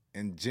like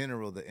in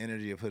general, the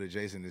energy of hood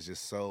adjacent is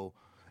just so,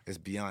 it's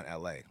beyond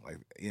LA. Like,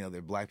 you know,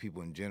 they're black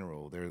people in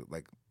general. They're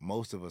like,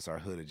 most of us are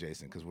hood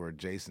adjacent because we're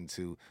adjacent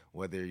to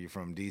whether you're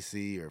from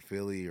DC or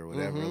Philly or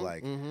whatever.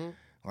 Like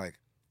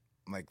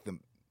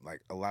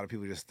a lot of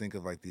people just think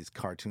of like these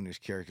cartoonish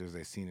characters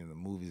they've seen in the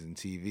movies and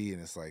TV,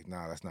 and it's like,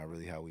 nah, that's not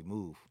really how we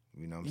move.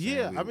 You know what I'm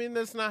saying? I mean,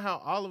 that's not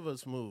how all of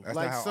us move. That's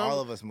like not how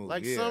all of us move.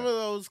 Like, some of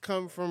those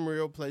come from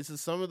real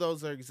places. Some of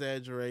those are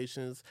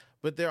exaggerations.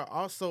 But there are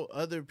also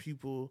other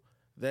people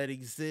that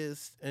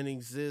exist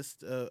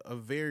a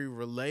very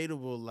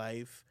relatable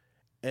life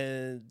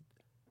and,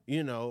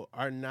 you know,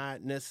 are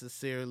not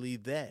necessarily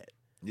that.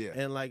 Yeah.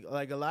 And like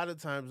a lot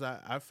of times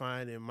I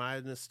find in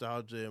my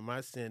nostalgia and my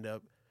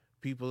stand-up,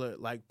 people are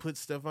like put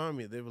stuff on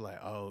me. They were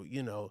like, oh,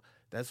 you know,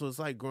 that's what it's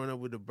like growing up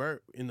with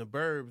in the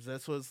burbs.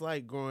 That's what it's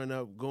like growing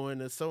up going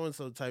to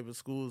so-and-so type of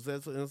schools.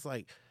 And it's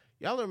like,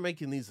 y'all are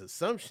making these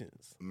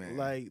assumptions. Man,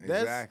 like,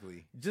 that's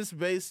exactly. Just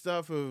based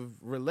off of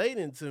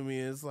relating to me.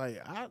 It's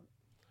like,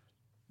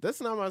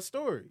 that's not my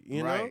story,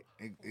 you know?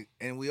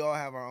 And we all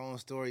have our own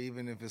story,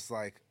 even if it's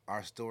like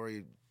our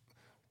story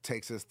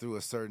takes us through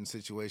a certain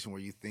situation where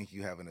you think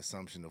you have an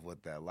assumption of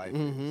what that life is.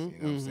 You know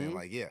what I'm saying?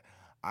 Like,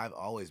 I've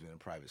always been in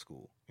private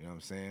school. You know what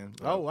I'm saying?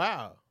 But, oh,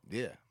 wow.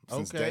 Yeah.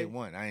 Since day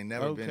one. I ain't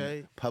never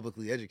been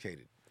publicly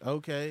educated.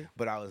 Okay.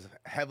 But I was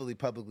heavily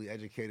publicly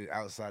educated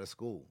outside of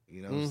school.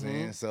 You know what I'm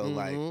saying? So,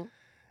 like,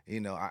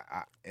 you know,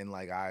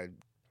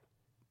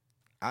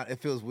 it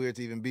feels weird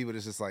to even be, but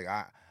it's just like,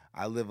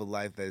 I live a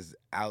life that's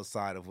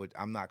outside of what,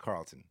 I'm not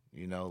Carlton,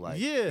 you know? Like,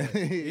 you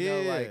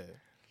know, like,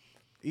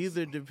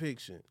 either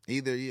depiction.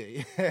 You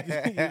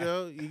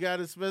know, you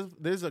got to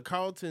there's a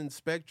Carlton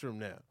spectrum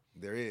now.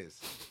 There is.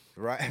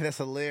 Right? That's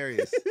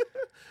hilarious.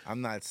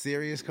 I'm not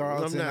serious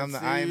Carlton.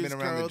 I ain't been around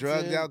Carlton. The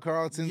drugged out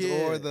Carltons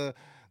or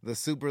the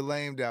super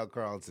lamed out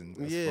Carlton.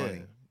 That's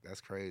funny.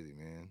 That's crazy,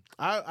 man.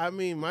 I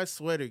mean, my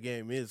sweater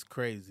game is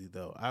crazy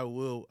though. I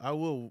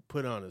will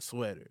put on a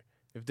sweater.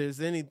 If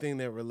there's anything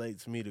that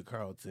relates me to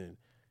Carlton,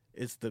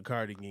 it's the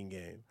cardigan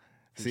game.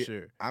 For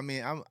sure. I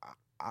mean,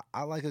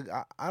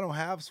 I don't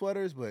have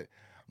sweaters, but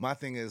my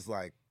thing is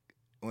like,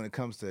 when it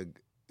comes to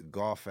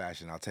golf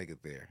fashion, I'll take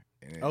it there.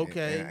 And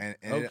Okay.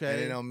 And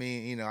it don't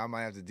mean, I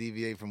might have to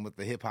deviate from what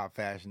the hip hop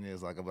fashion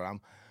is like, but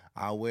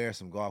I'll wear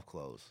some golf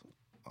clothes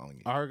on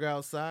you.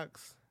 Argyle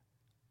socks?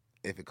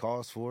 If it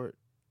calls for it.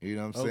 You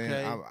know what I'm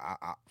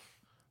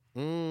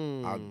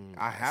saying?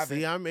 I haven't.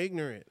 See, I'm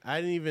ignorant.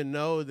 I didn't even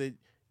know that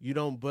you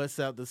don't bust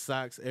out the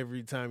socks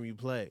every time you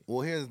play.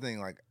 Well, here's the thing.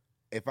 Like,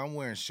 if I'm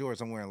wearing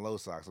shorts, I'm wearing low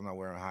socks. I'm not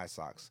wearing high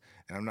socks.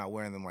 And I'm not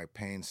wearing them like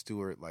Payne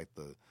Stewart, like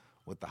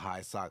with the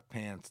high sock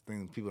pants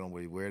thing. People don't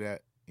really wear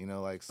that.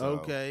 So.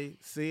 Okay.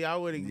 See, I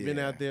would have been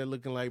out there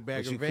looking like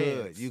Bagger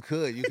Vance. You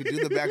could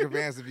do the Bagger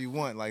Vance if you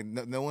want. Like,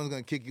 no one's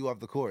going to kick you off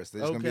the course. They're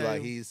just going to be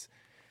like,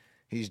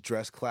 he's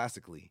dressed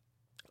classically.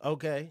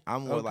 Okay.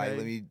 I'm more like,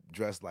 let me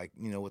dress like,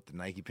 with the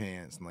Nike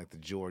pants and like the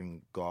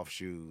Jordan golf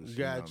shoes.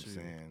 You know what I'm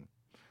saying?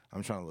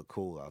 I'm trying to look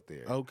cool out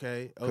there.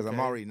 Okay. Because I'm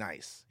already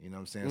nice. You know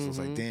what I'm saying? So it's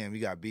like, damn, you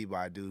got beat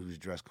by a dude who's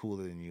dressed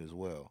cooler than you as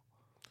well.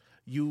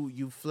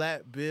 You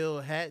flat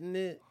bill hatting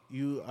it?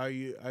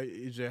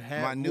 Is your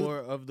hat more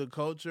of the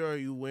culture, or are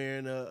you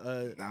wearing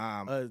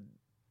a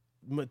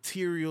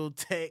material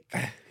tech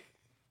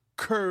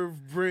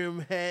curved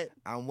brim hat?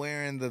 I'm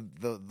wearing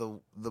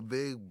the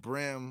big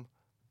brim.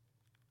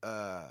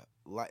 I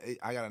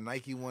got a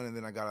Nike one, and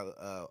then I got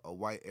a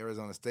white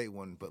Arizona State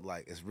one, but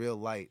like it's real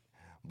light.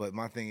 But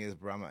my thing is,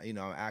 bro, I'm an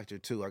actor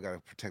too. I gotta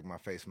protect my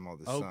face from all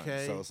this sun.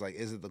 So it's like,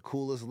 is it the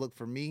coolest look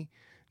for me?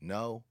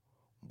 No,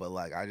 but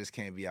like I just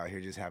can't be out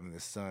here just having the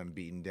sun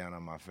beating down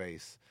on my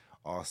face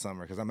all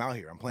summer because I'm out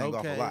here. I'm playing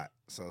golf a lot,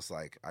 so it's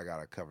like I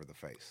gotta cover the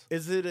face.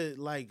 Is it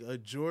like a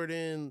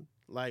Jordan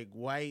like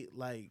white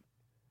like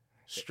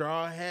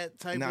straw hat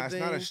type of thing? No, it's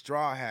not a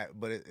straw hat,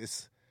 but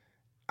it's.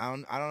 I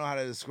don't know how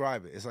to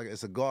describe it. It's like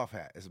it's a golf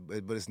hat,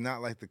 but it's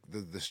not like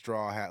the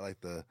straw hat, like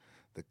the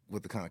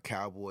with the kind of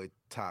cowboy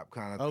top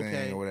kind of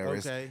thing or whatever.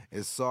 Okay.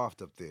 It's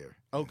soft up there.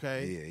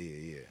 Okay.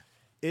 Yeah.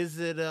 Is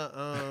it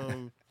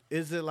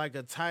is it like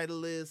a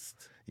Titleist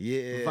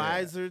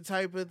visor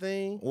type of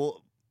thing?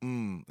 Well,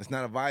 it's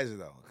not a visor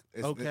though.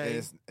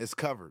 It's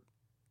covered.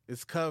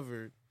 It's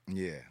covered.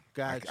 Yeah.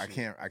 Gotcha.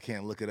 I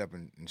can't look it up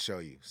and show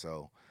you.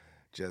 So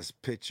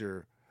just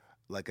picture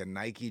like a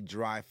Nike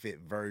dry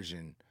fit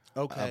version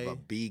of a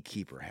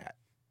beekeeper hat.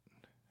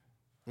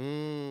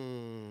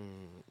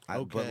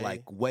 But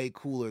like way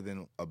cooler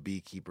than a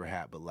beekeeper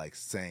hat, but like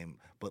same.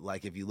 But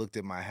like if you looked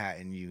at my hat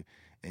and you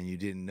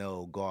didn't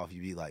know golf,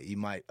 you'd be like,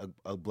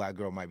 a black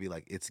girl might be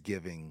like, it's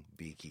giving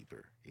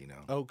beekeeper,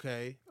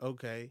 Okay.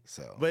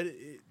 So, but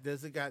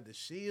does it got the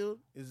shield?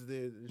 Is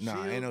there the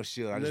shield? No, ain't no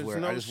shield. I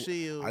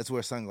just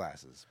wear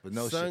sunglasses, but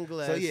no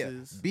sunglasses.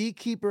 Shield. So yeah,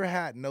 beekeeper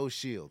hat, no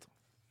shield.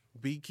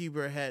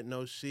 Beekeeper hat,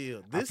 no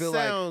shield. This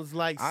sounds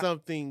like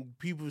something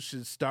people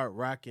should start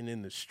rocking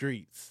in the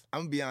streets.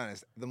 I'm gonna be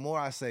honest. The more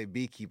I say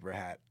beekeeper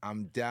hat,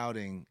 I'm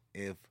doubting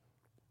if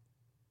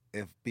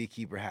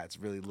beekeeper hats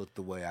really look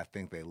the way I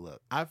think they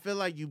look. I feel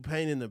like you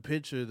painting the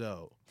picture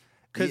though,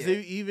 because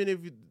even if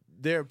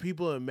there are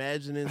people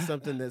imagining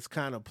something that's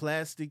kind of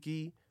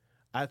plasticky,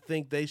 I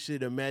think they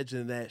should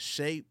imagine that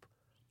shape,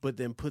 but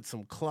then put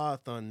some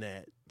cloth on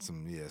that.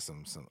 Some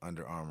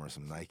Under Armour,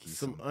 some Nike.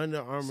 Some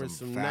Under Armour,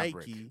 some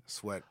fabric, Nike.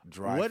 Sweat,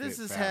 dry What does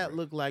this hat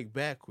look like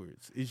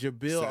backwards? Is your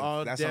bill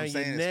all that's down what I'm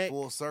saying. your neck? It's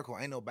full circle.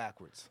 Ain't no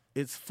backwards.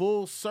 It's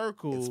full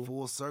circle. It's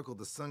full circle.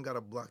 The sun got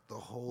to block the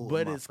whole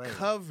but of my it's face.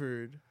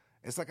 Covered.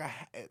 It's like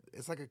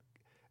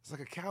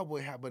a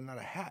cowboy hat, but not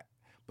a hat.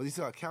 But you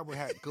see how a cowboy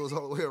hat goes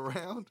all the way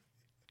around?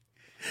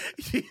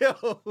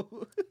 Yo.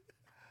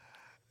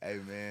 Hey,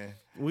 man.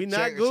 We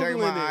not Googling check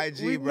my it.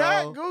 IG, we bro.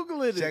 not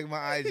Googling it. Check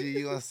my IG.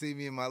 You're going to see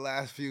me in my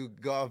last few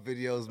golf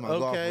videos, my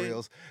golf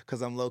reels,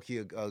 because I'm low-key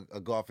a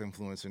golf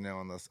influencer now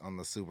on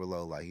the super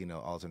low, like,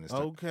 alternate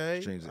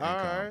streams of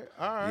income.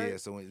 All right. Yeah,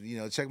 so,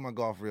 check my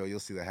golf reel. You'll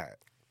see the hat.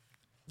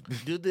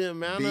 Do the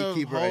amount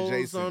of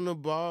holes on the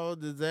ball,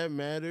 does that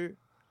matter?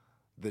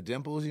 The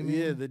dimples, you mean?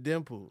 Yeah, the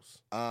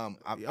dimples. Of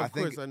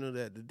course, I knew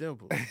that. The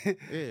dimples.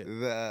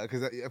 Yeah.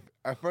 Because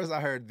at first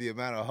I heard the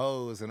amount of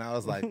hoes, and I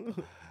was like...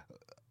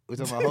 We're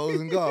talking about hoes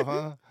and golf,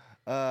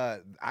 huh?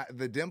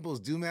 The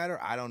dimples do matter.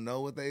 I don't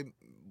know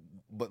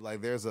but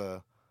like there's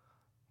there's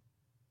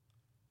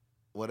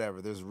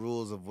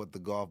rules of what the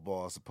golf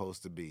ball is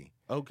supposed to be.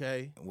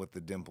 Okay. With the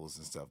dimples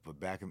and stuff.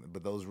 But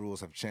those rules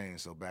have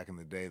changed. So back in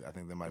the day, I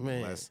think there might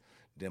be less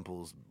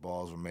dimples.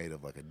 Balls were made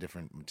of like a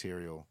different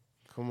material.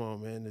 Come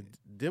on, man. The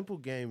dimple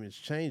game is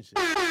changing.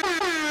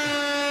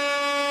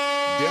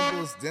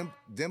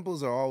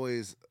 Dimples are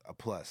always a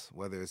plus,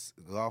 whether it's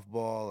a golf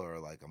ball or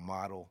like a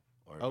model.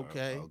 Or a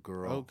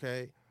girl.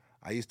 Okay.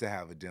 I used to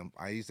have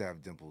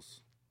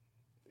dimples.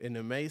 In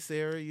the Mace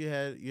era, you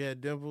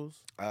had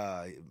dimples?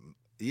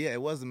 Yeah,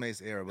 it was the Mace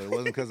era, but it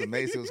wasn't because of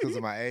Mace. It was because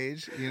of my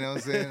age. You know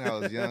what I'm saying? I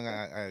was young.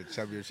 I had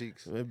chubbier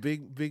cheeks. A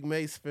big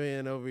Mace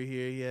fan over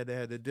here. He had to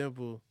have the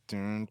dimple.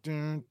 Dun,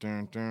 dun,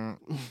 dun, dun.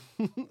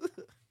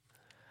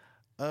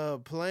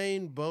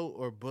 Plane, boat,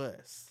 or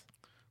bus?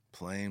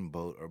 Plane,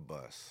 boat, or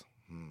bus.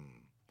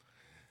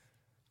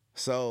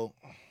 So...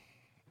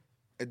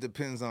 It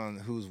depends on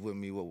who's with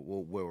me, where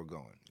we're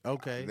going.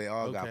 Okay. They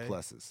all got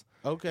pluses.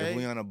 Okay. If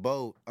we on a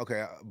boat,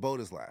 boat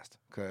is last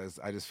because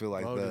I just feel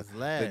like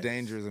the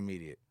danger is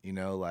immediate. You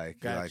know,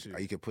 like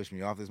you could push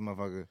me off this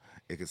motherfucker,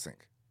 it could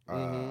sink.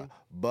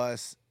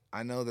 Bus,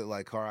 I know that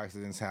like car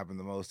accidents happen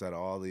the most out of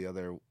all the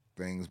other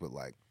things, but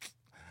like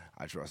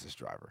I trust this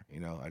driver. You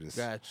know, I just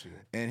got you.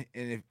 And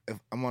if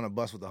I'm on a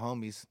bus with the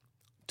homies,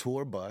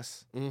 tour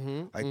bus,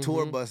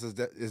 tour bus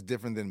is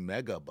different than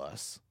mega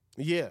bus.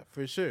 Yeah,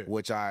 for sure.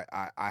 Which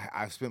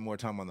I've spent more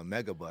time on the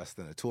mega bus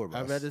than a tour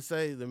bus. I better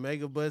say the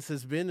mega bus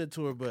has been a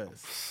tour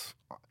bus.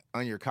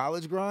 On your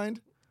college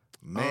grind?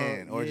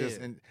 Man,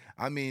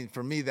 I mean,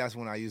 for me, that's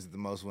when I used it the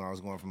most, when I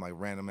was going from like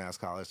random ass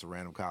college to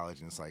random college,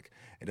 and it's like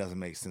it doesn't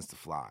make sense to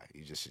fly.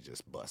 You just should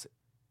just bus it,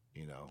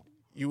 you know.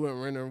 You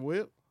wouldn't rent a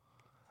whip?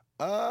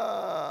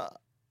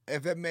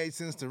 If that made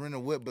sense to rent a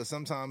whip, but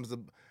sometimes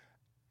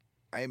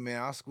hey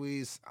man, I'll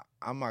squeeze.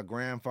 I'm my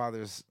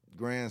grandfather's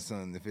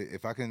grandson.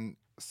 If I can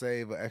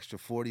save an extra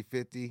 40,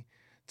 50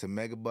 to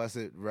mega bus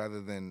it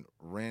rather than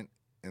rent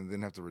and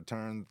then have to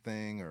return the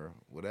thing or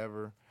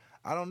whatever.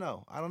 I don't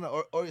know.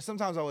 Or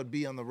sometimes I would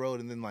be on the road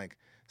and then like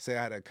say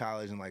I had a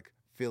college in like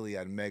Philly,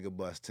 I'd mega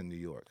bus to New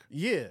York.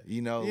 Yeah.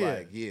 You know,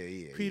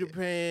 Peter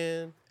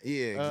Pan.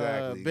 Yeah,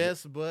 exactly.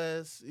 Best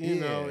Bus, you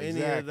know,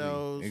 any of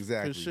those.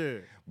 Exactly. For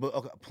sure.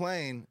 But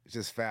plane is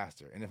just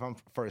faster. And if I'm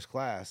first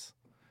class,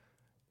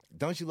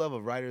 don't you love a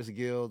Writers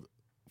Guild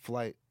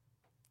flight?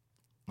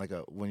 Like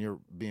when you're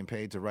being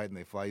paid to write and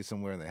they fly you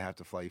somewhere and they have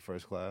to fly you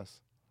first class?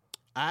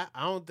 I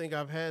don't think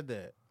I've had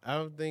that. I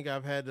don't think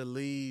I've had to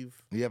leave.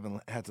 You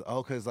haven't had to?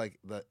 Oh, because like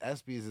the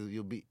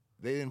ESPYs,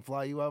 they didn't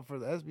fly you out for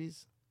the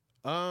ESPYs?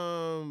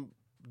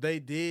 They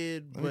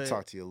did. Let me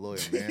talk to your lawyer,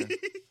 man.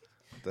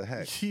 What the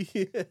heck?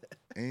 Yeah.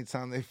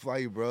 Anytime they fly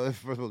you, bro, it's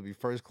supposed to be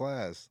first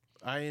class.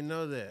 I didn't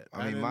know that.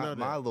 I mean,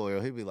 my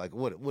lawyer, he'd be like,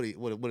 "What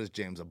is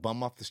James, a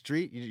bum off the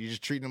street? You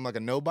just treating him like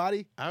a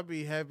nobody?" I'd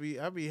be happy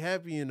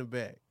in the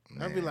back.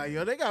 Man. I'd be like,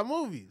 "Yo, they got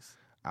movies."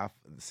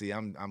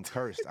 I'm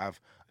cursed.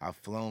 I've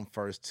flown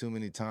first too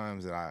many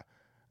times that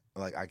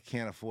I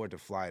can't afford to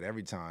fly it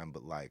every time,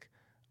 but like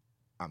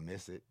I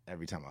miss it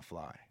every time I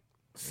fly.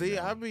 See,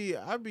 I be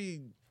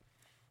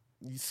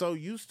so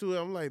used to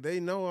it. I'm like, they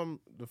know I'm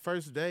the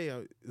first day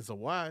is a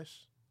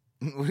wash.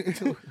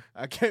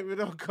 I came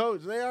in on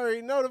coach. They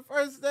already know the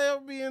first day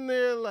I'll be in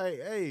there like,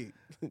 hey,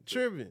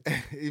 tripping.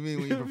 You mean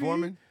when you're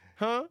performing?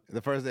 Huh?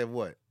 The first day of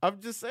what?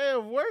 I'm just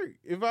saying work.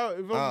 If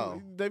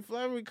they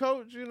fly me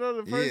coach, you know,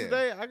 the first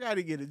day I got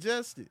to get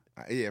adjusted.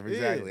 Yeah,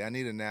 exactly. Yeah. I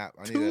need a nap.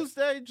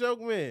 Tuesday,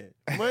 joke man.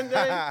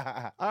 Monday,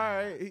 all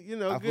right, you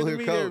know, good to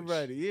meet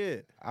everybody. Yeah,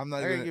 I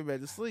gotta get back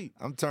to sleep.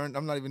 I'm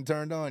not even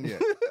turned on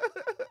yet.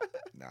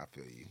 Nah, I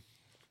feel you.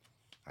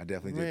 I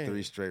definitely did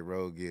 3 straight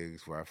road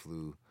gigs where I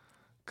flew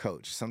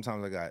coach.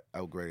 Sometimes I got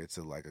upgraded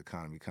to like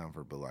economy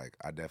comfort, but like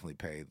I definitely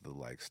paid the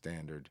like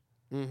standard.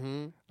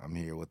 Mm-hmm. I'm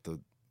here with the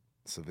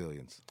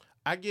civilians.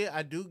 I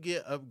do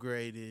get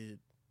upgraded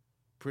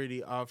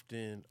pretty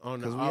often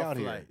on the off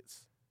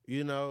flights.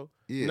 You know,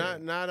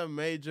 not a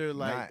major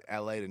like not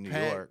L.A. to New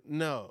York.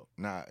 No,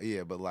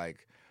 but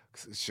like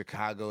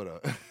Chicago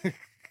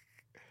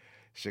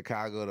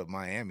to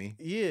Miami.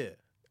 Yeah.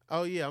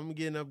 Oh yeah, I'm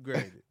getting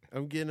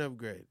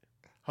upgraded.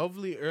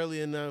 Hopefully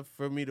early enough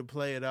for me to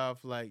play it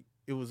off like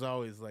it was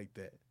always like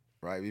that.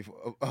 Right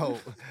before,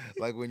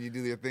 like when you do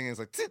your thing, it's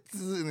like,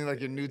 and then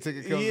like your new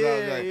ticket comes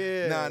out. Like,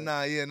 nah,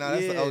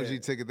 that's the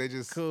OG ticket. They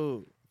just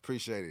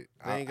appreciate it.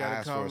 They ain't gotta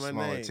asked call for a my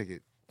smaller name.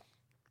 ticket.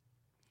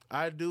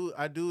 I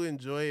do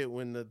enjoy it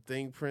when the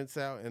thing prints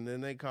out and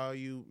then they call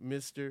you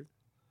Mr.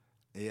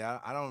 Yeah,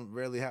 I don't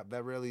rarely have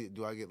that. Rarely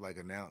do I get like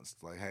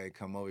announced like, hey,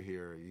 come over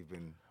here. You've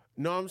been.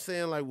 No, I'm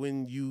saying like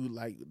when you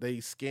like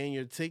they scan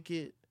your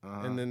ticket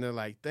and then they're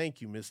like,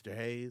 thank you, Mr.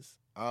 Hayes.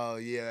 Oh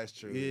yeah, that's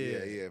true.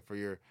 Yeah, for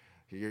your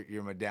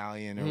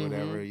medallion or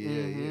whatever.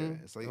 Yeah.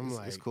 It's like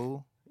it's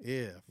cool.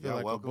 Yeah, I feel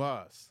like welcome. a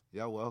boss.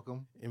 Y'all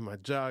welcome. In my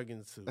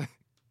jogging suit.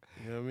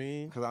 You know what I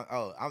mean? Because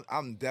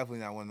I'm definitely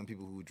not one of them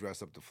people who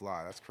dress up to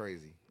fly. That's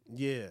crazy.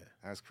 Yeah,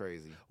 that's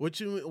crazy. What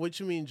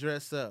you mean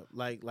dress up?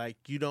 Like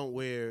you don't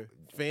wear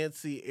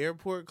fancy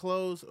airport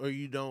clothes or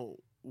you don't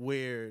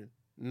wear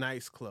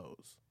nice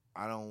clothes?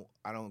 I don't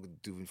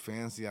do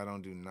fancy. I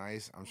don't do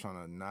nice. I'm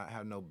trying to not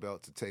have no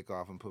belt to take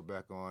off and put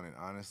back on. And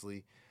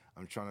honestly,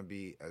 I'm trying to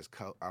be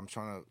I'm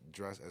trying to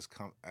dress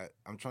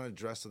I'm trying to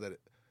dress so that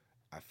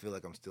I feel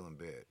like I'm still in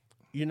bed.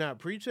 You're not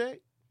pre-check?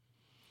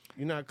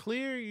 You're not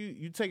clear?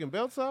 You taking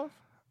belts off?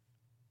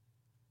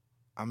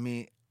 I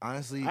mean,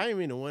 honestly, I didn't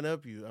mean to one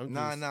up you.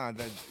 Nah.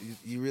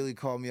 You really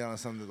called me out on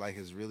something that like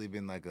has really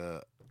been like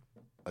a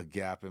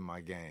gap in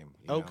my game.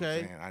 You know what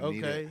I'm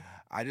saying?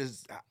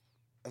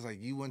 I was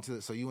like, you went to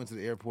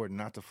the airport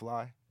not to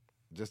fly,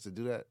 just to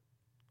do that?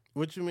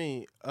 What you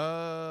mean?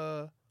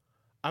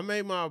 I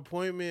made my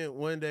appointment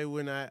one day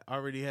when I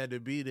already had to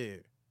be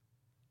there.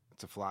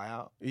 To fly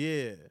out?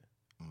 Yeah.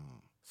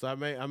 So I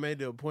made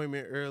the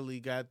appointment early,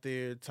 got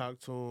there,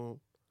 talked to him,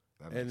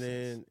 and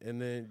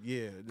then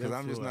Because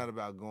I'm just not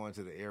about going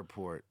to the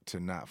airport to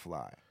not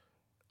fly.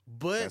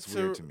 But that's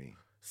weird to me.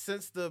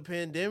 since the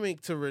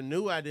pandemic to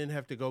renew, I didn't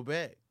have to go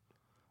back.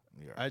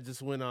 Yeah. I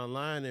just went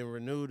online and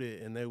renewed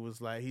it, and they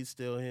was like, he's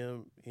still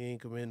him. He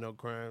ain't committing no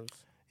crimes.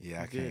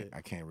 Yeah,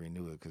 I can't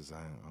renew it because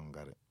I don't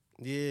got it.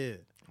 Yeah.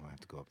 I have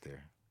to go up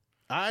there.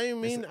 I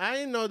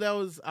didn't know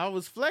I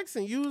was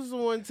flexing. You was the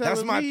one telling me.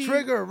 That's my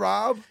trigger,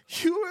 Rob.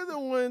 You were the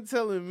one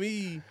telling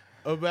me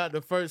about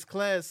the first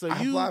class. So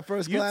I fly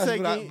first class,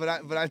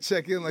 but I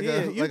check in like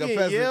a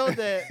peasant. Yelled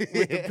at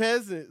with the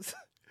peasants,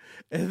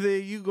 and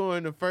then you go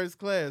into first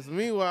class.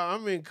 Meanwhile,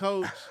 I'm in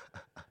coach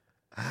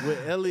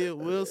with Elliot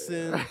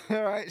Wilson.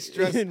 All right,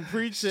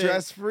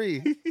 stress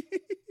free.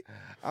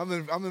 I'm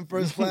in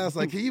first class.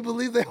 Like, can you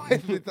believe they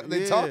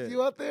talk to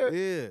you out there?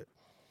 Yeah.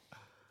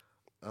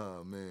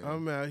 Oh man,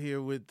 I'm out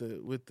here with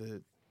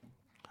the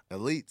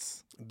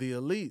elites. The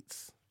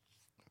elites.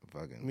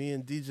 Fucking me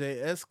and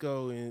DJ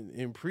Esco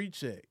in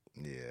pre-check.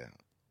 Yeah,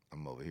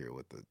 I'm over here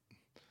with the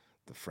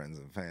friends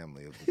and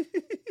family of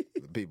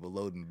the people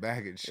loading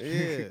baggage.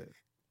 Yeah.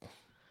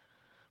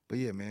 But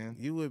yeah, man,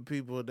 you with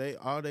people,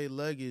 all their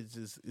luggage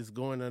is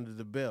going under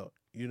the belt.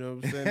 You know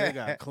what I'm saying? They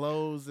got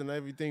clothes and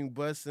everything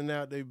busting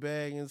out their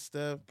bag and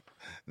stuff.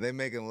 They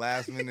making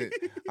last minute.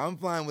 I'm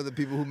flying with the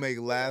people who make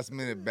last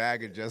minute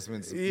bag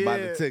adjustments by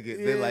the ticket.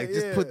 They're like,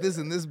 just put this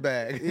in this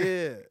bag.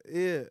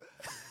 Yeah.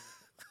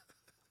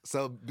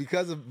 So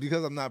because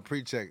I'm not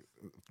pre-check,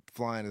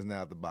 flying is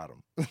now at the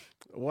bottom.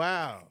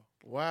 Wow.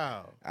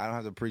 I don't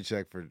have to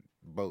pre-check for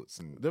boats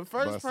and the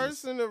first buses.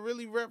 person to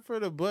really rep for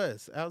the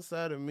bus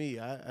outside of me.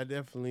 I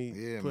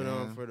definitely put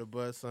on for the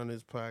bus on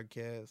this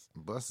podcast.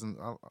 Bus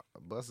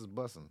is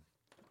bussin'.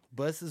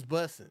 Bus is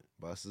bussin'.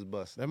 Bus is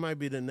bussin'. That might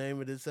be the name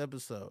of this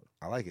episode.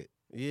 I like it.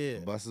 Yeah.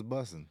 Bus is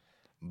bussin'.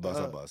 Bus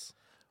a bus.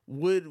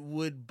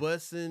 Would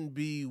bussin'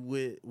 be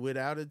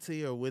without a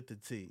T or with a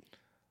T?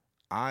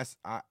 I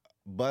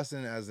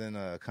bussin' as in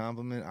a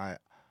compliment.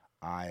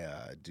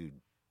 I do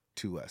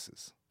 2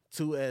 S's.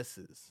 2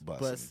 S's.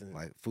 Bussin'.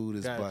 Like food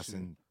is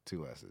bussin',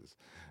 2 S's.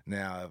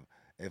 Now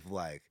if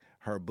like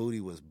her booty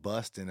was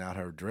busting out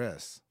her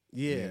dress,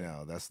 you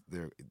know, that's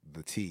the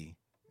T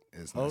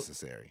is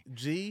necessary.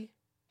 G?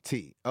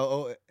 T.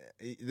 Oh,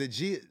 the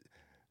G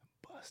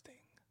busting.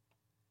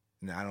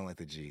 No, I don't like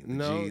the G.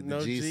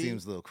 The G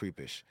seems a little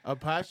creepish.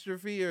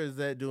 Apostrophe, or is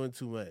that doing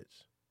too much?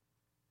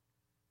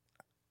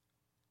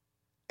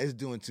 It's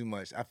doing too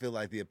much. I feel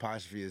like the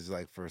apostrophe is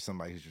like for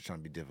somebody who's just trying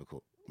to be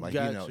difficult. Like,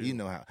 you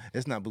know how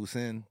it's not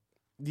Bussin.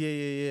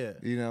 Yeah.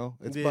 You know,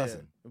 it's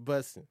bussin'.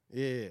 Bussin'.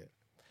 Yeah.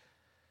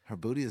 Her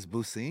booty is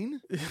Bussin?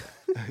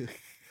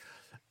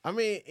 I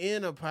mean,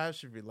 in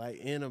apostrophe.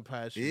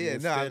 Yeah,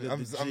 instead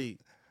of the G.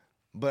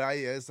 But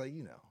it's like,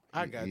 you know.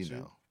 I got you.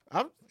 Know.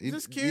 I'm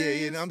just curious.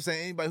 Yeah, you know what I'm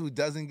saying? Anybody who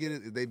doesn't get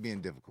it, they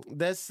being difficult.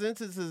 That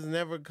sentence has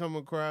never come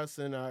across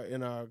in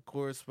our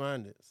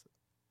correspondence.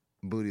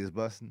 Booty is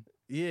bustin'?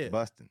 Yeah.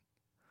 Bustin'.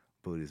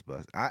 Booty is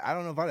bustin'. I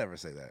don't know if I'd ever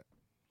say that.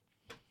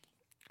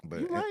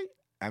 But you right.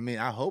 I mean,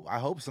 I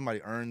hope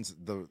somebody earns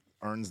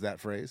that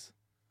phrase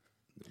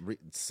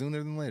sooner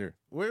than later.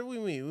 Where did we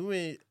meet? We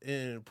met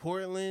in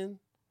Portland.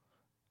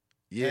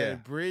 Yeah.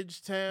 At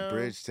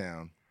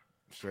Bridgetown.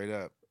 Straight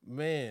up.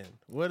 Man,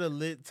 what a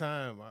lit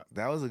time.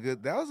 That was a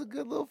good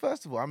little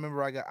festival. I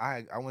remember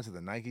I went to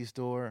the Nike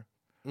store.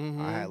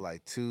 Mm-hmm. I had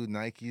like 2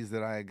 Nikes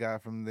that I had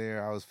got from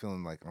there. I was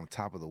feeling like on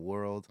top of the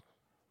world.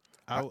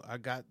 I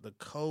got the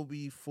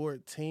Kobe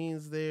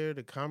 14s there,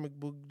 the comic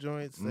book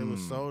joints. They were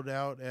sold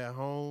out at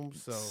home.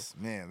 So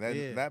man,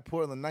 that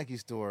Portland Nike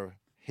store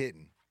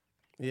hitting.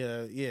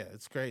 Yeah,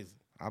 it's crazy.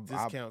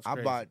 Discounts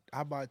crazy.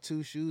 I bought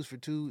 2 shoes for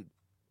two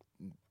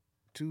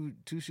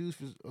shoes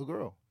for a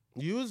girl.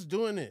 You was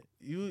doing it.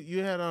 You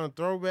had on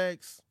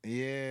throwbacks.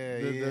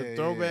 The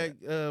throwback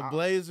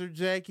blazer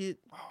jacket.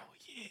 Oh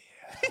yeah.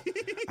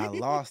 I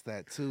lost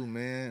that too,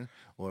 man,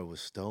 or it was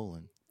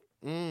stolen.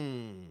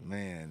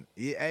 Man,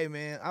 yeah, hey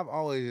man, I've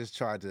always just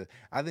tried to.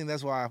 I think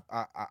that's why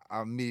I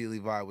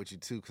immediately vibe with you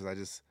too,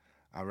 because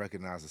I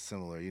recognize a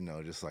similar,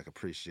 just like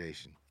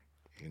appreciation,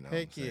 Heck what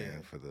I'm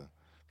saying,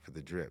 for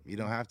the drip. You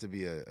don't have to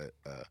be a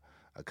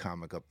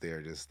comic up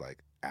there just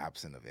like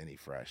absent of any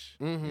fresh,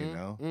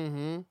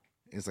 Mm-hmm.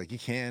 It's like you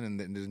can, and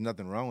there's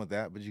nothing wrong with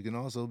that, but you can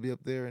also be up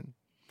there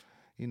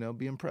and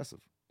be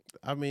impressive.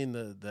 I mean,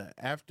 the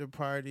after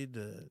party,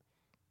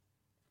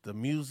 the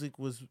music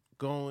was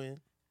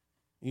going.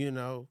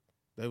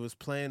 They was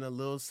playing a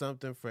little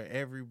something for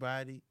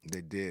everybody.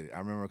 They did. I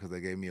remember because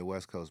they gave me a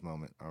West Coast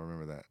moment. I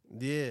remember that.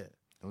 Yeah.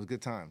 It was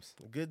good times.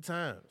 Good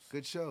times.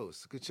 Good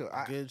shows. Good shows.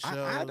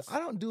 I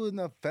don't do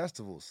enough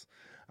festivals.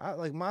 I've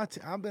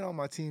been on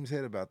my team's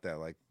head about that.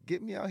 Like,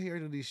 get me out here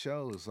to these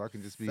shows so I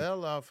can just be.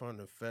 Fell off on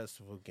the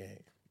festival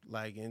game.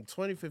 Like in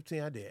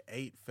 2015, I did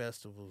 8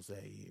 festivals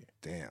that year.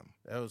 Damn.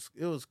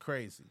 It was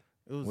crazy.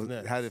 It was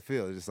nuts. How did it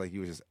feel? Just like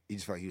you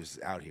felt like you was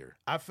just out here.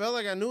 I felt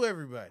like I knew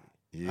everybody.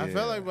 Yeah. I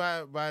felt like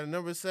by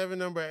number 7,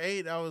 number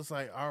 8, I was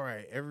like, all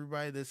right,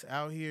 everybody that's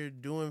out here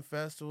doing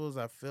festivals,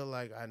 I feel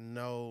like I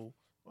know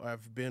or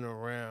I've been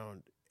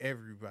around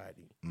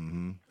everybody.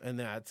 Mm-hmm. And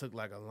then I took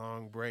like a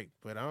long break.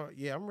 But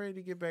I'm ready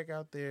to get back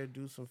out there and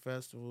do some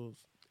festivals.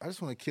 I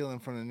just want to kill in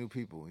front of new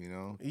people, you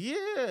know?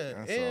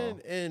 Yeah.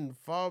 That's and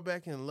fall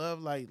back in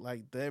love like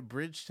that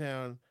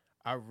Bridgetown.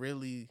 I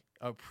really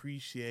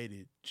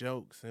appreciated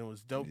jokes, and it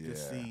was dope to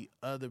see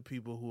other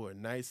people who are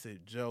nice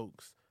at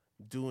jokes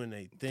doing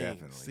their thing.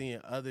 Definitely.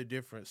 Seeing other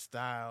different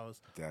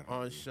styles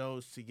on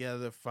shows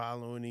together,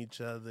 following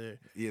each other.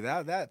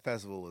 Yeah, that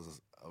festival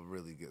was a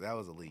really good. That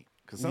was elite.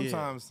 Because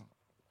sometimes,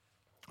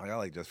 like, I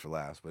like Just for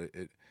Laughs, but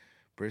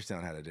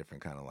Bridgetown had a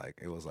different kind of like.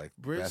 It was like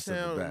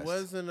Bridgetown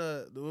best of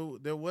the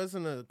best. there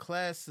wasn't a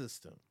class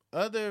system.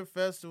 Other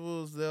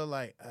festivals, they're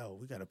like, oh,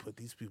 we got to put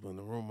these people in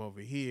the room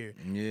over here.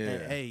 Yeah.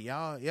 And, hey,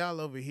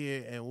 y'all over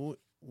here, and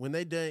when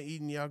they done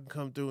eating, y'all can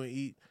come through and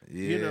eat.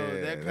 Yeah, you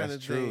know, that kind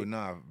of true. thing.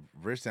 Nah,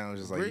 Bridgetown was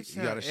just like,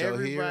 Bridgetown, you got to show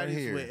here and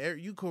here.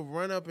 You could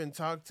run up and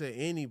talk to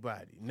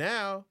anybody.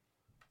 Now,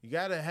 you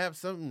got to have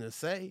something to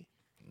say.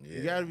 Yeah.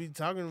 You got to be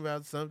talking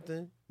about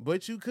something.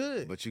 But you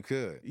could.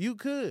 You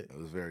could. It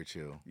was very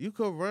chill. You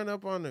could run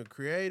up on the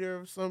creator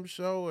of some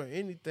show or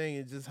anything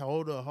and just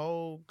hold a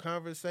whole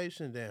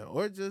conversation down.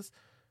 Or just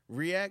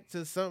react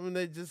to something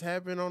that just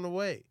happened on the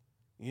way,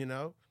 you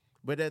know?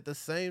 But at the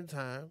same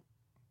time,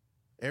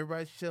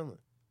 everybody's chilling.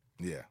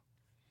 Yeah.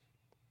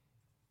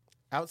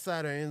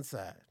 Outside or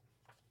inside?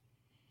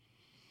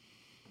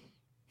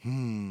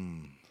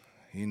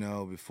 You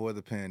know, before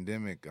the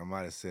pandemic, I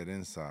might have said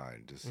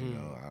inside. Just, you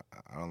know,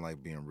 I don't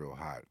like being real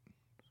hot.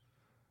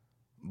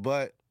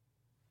 But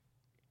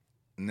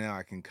now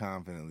I can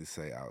confidently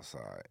say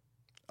outside.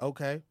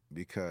 Okay.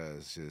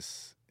 Because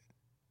just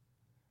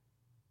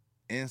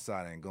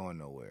inside ain't going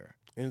nowhere.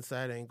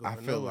 Inside ain't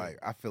going nowhere.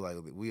 I feel like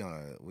we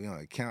on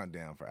a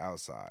countdown for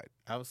outside.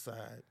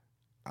 Outside.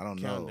 I don't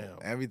countdown. know.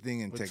 Everything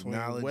in Between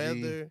technology.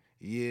 Weather.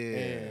 Yeah.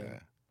 And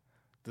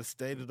the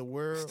state of the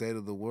world. State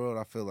of the world.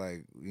 I feel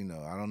like, you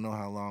know, I don't know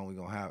how long we're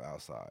going to have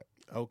outside.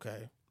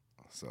 Okay.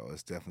 So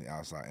it's definitely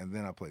outside. And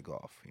then I play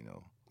golf, you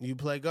know. You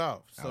play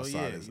golf. So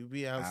outside you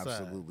be outside.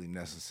 Absolutely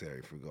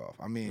necessary for golf.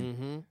 I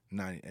mean,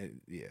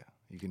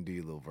 you can do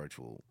your little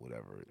virtual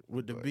whatever.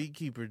 With the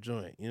beekeeper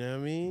joint, you know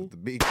what I mean? With the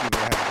beekeeper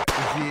hat.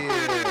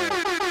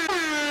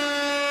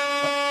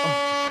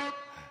 Yeah.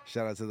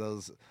 Shout out to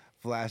those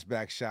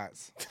flashback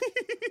shots.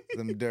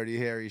 Them dirty,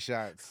 hairy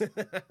shots.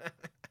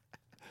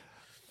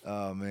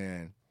 Oh,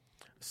 man.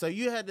 So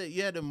you had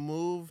to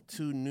move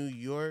to New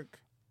York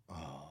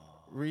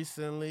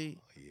recently.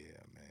 Yeah,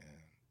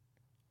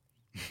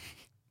 man.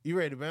 You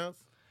ready to bounce?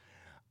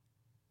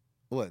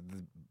 What?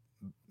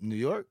 New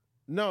York?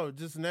 No,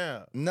 just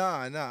now.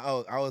 Nah.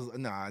 Oh, I was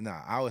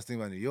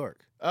thinking about New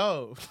York.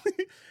 Oh.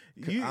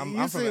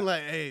 you seem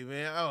like, hey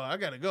man, I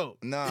gotta go.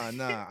 Nah,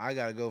 I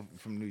gotta go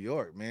from New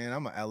York, man.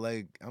 I'm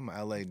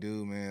a LA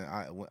dude, man.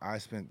 I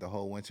spent the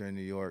whole winter in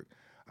New York.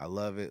 I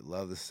love it,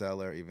 love the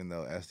cellar, even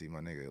though SD, my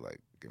nigga, like,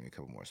 give me a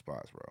couple more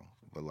spots, bro.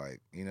 But,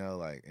 like, you know,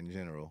 like, in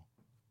general,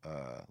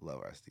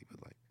 love SD,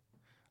 but, like,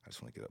 I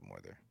just want to get up more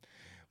there.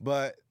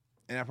 But,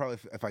 and I probably,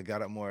 if I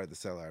got up more at the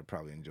cellar, I'd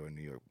probably enjoy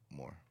New York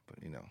more.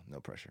 But, you know,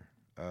 no pressure.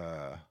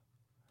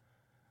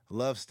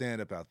 Love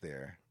stand-up out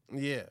there.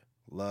 Yeah.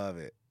 Love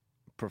it.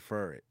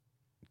 Prefer it.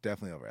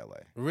 Definitely over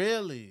LA.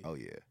 Really? Oh,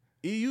 yeah.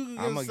 You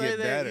I'm gonna say get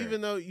that better.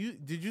 even though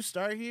did you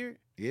start here?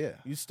 Yeah.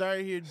 You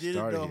started here, did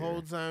it the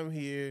whole time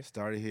here.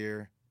 Started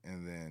here,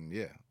 and then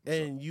yeah.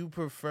 And you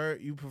prefer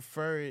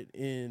it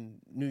in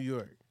New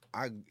York.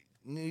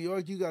 New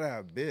York, you gotta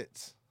have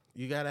bits.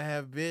 You gotta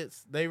have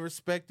bits. They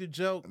respect the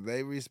joke.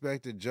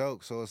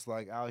 So it's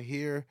like out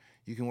here,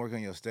 you can work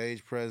on your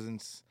stage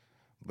presence,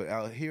 but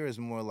out here is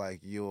more like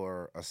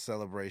you're a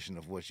celebration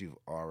of what you've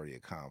already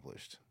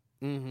accomplished.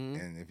 Mm-hmm.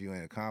 And if you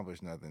ain't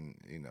accomplished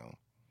nothing, you know,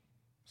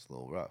 it's a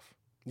little rough.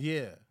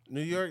 Yeah,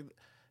 New York,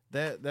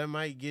 that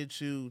might get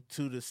you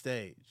to the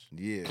stage.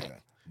 Yeah,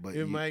 but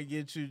it might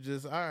get you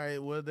just all right.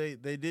 Well, they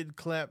did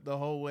clap the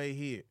whole way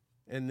here,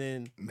 and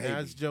then now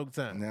it's joke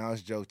time.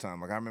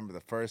 Like I remember the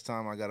first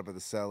time I got up at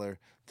the cellar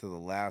to the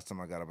last time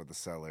I got up at the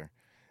cellar,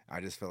 I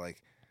just felt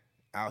like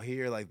out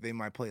here, like they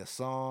might play a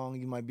song,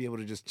 you might be able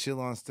to just chill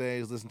on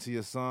stage, listen to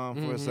your song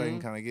for a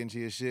second, kind of get into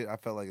your shit. I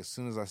felt like as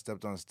soon as I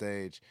stepped on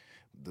stage,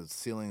 the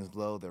ceiling's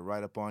low, they're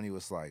right up on you.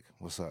 It's like,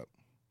 what's up?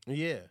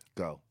 Yeah,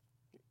 go.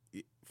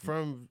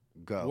 From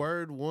go.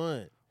 Word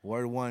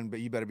one,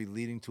 but you better be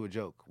leading to a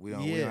joke. We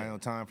don't have no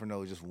time for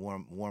no just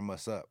warm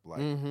us up.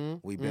 Like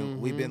we've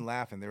been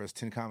laughing. There was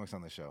 10 comics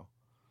on the show.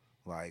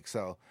 Like,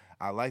 so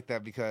I like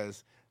that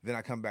because then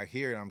I come back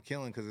here and I'm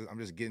killing because I'm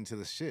just getting to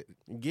the shit.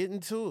 Getting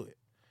to it.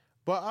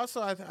 But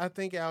also I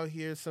think out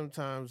here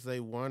sometimes they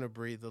want to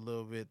breathe a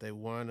little bit. They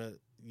want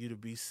you to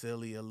be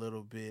silly a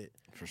little bit.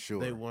 For sure.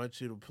 They want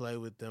you to play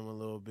with them a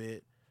little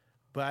bit.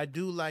 But I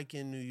do like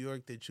in New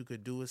York that you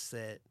could do a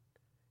set,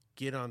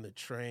 get on the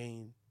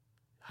train,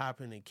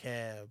 hop in a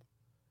cab,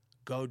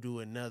 go do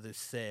another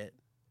set,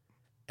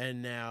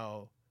 and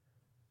now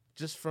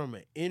just from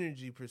an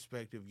energy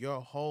perspective, your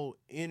whole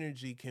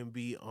energy can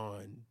be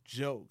on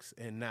jokes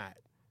and not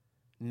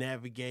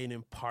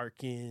navigating,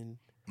 parking,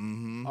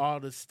 all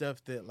the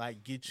stuff that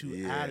like get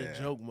you out of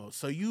joke mode.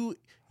 So you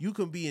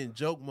can be in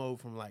joke mode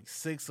from like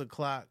 6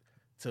 o'clock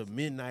to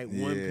midnight,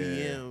 1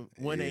 p.m.,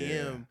 1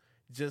 a.m.,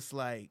 just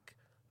like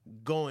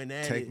going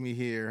at it. Take me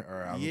here,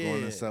 or I'm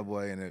going to the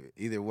subway, and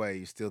either way,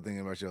 you're still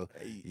thinking about your.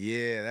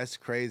 Yeah, that's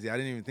crazy. I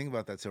didn't even think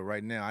about that till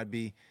right now. I'd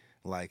be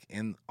like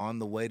on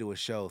the way to a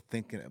show,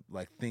 thinking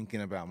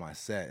about my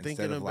set, thinking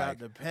instead of about like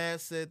the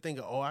past set,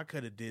 thinking, oh, I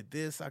could have did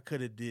this, I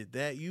could have did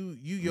that. You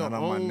your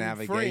not on own my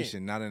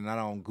navigation, friend. not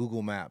on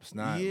Google Maps,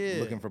 not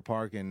looking for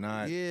parking,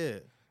 not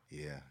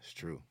it's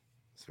true.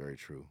 It's very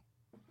true.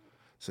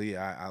 So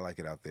yeah, I like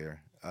it out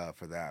there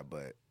for that,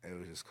 but it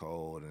was just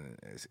cold and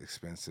it's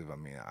expensive. I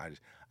mean,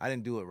 I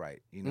didn't do it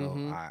right, you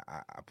know.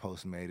 I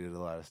Postmated a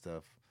lot of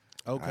stuff.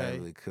 Okay, I didn't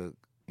really cook,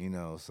 you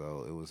know,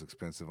 so it was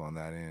expensive on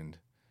that end.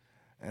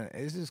 And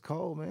it's just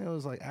cold, man. It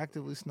was like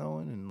actively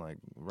snowing and like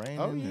raining.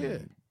 Oh yeah,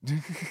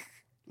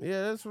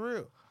 yeah, that's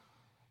real.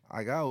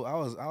 Like I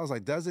was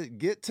like, does it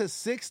get to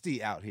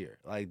 60 out here?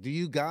 Like, do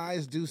you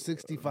guys do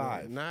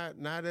 65? Not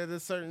at a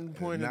certain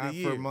point of the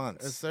year. Not for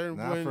months. A certain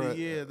point of the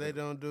year, they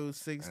don't do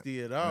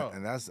 60 at all.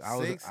 And that's I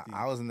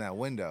was in that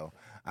window.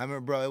 I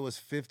remember, bro. It was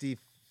 50.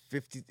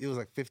 It was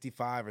like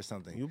 55 or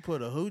something. You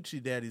put a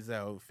hoochie daddies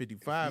out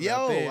 55. Yo,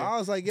 out there. I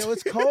was like, yo,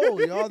 it's cold,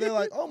 y'all. They're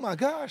like, oh my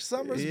gosh,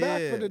 summer's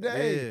back for the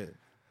day. Yeah.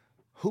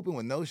 Hooping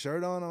with no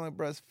shirt on. I'm like,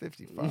 bro, it's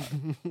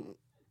 55.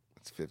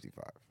 It's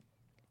 55.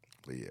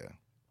 But yeah.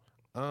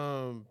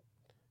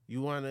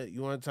 You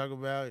wanna talk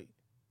about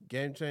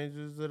Game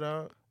Changers at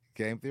all?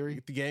 Game Theory?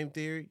 The Game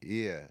Theory?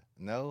 Yeah.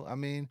 No, I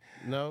mean,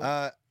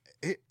 no.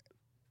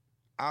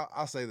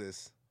 I'll say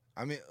this.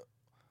 I mean,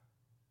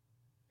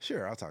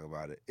 sure, I'll talk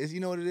about it.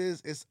 You know what it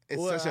is? It's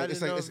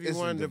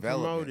wanted to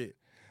promote it.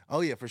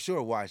 Oh yeah, for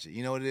sure. Watch it.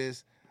 You know what it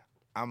is?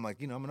 I'm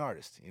like, I'm an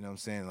artist. You know what I'm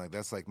saying? Like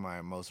that's like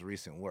my most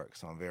recent work.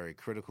 So I'm very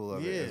critical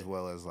of it, as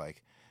well as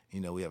like,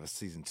 we have a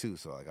season 2,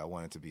 so like I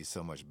want it to be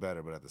so much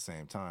better. But at the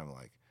same time,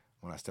 like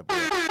when I step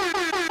back,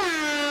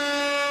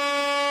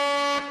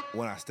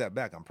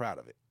 I'm proud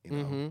of it. You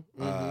know,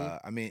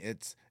 I mean,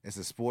 it's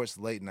a sports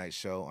late night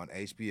show on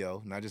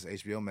HBO, not just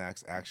HBO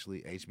Max,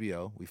 actually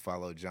HBO. We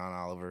followed John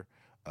Oliver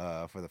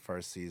for the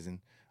first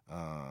season.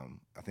 I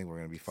think we're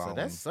gonna be following.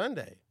 So that's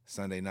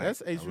Sunday night.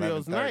 That's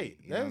HBO's night.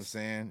 You know what I'm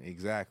saying?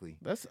 Exactly.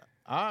 That's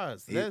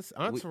Oz. That's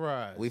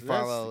Entourage. We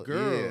follow that's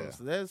Girls.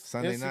 Yeah, that's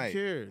Sunday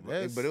Insecure. night.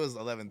 That's but it was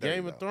 11:30.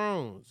 Game of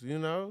Thrones. You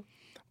know.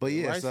 But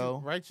yeah,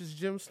 Righteous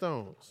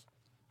Gemstones.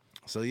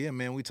 So yeah,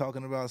 man, we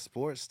talking about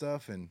sports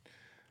stuff, and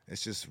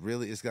it's just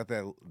really it's got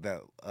that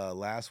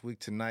last week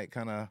tonight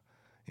kind of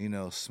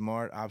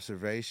smart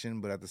observation,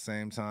 but at the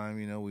same time,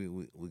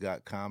 we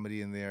got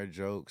comedy in there,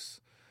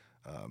 jokes,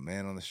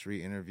 man on the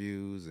street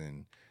interviews,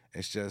 and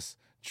it's just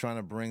trying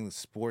to bring the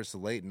sports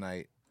late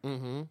night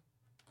and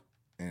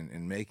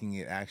making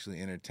it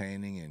actually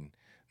entertaining and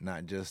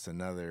not just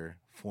another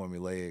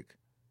formulaic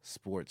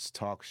sports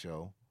talk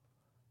show.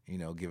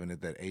 Giving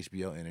it that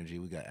HBO energy.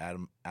 We got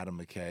Adam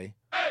McKay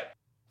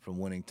from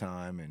Winning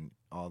Time and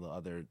all the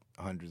other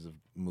hundreds of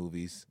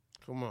movies.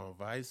 Come on,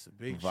 Vice,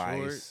 Big Vice.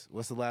 Short.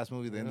 What's the last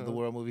movie? The End of the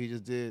World movie he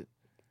just did.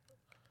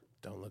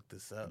 Don't look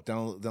this up.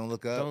 Don't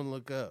look up. Don't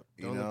look up.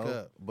 Don't look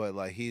up. But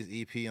like he's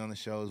EP on the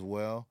show as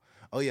well.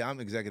 Oh yeah, I'm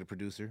executive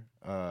producer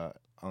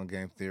on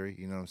Game Theory.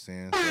 You know what I'm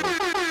saying?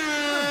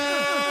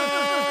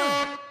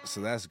 So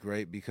that's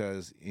great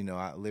because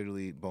I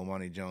literally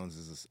Bomani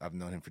Jones I've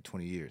known him for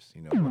 20 years.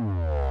 You've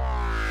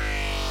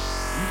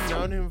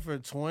known him for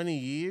 20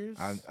 years?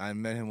 I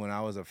met him when I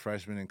was a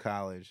freshman in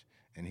college,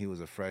 and he was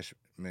a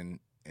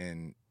freshman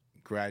in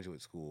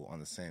graduate school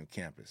on the same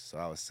campus. So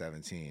I was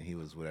 17. He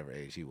was whatever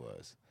age he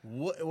was.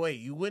 What?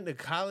 Wait, you went to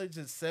college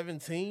at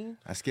 17?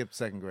 I skipped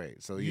second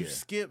grade. So you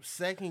skipped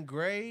second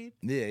grade?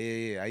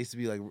 Yeah. I used to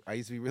be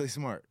really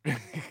smart.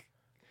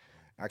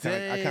 I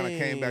kind of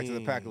came back to the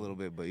pack a little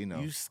bit, but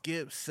You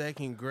skipped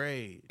second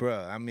grade.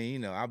 Bruh, I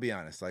mean, I'll be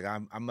honest. Like,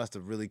 I must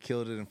have really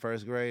killed it in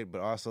first grade,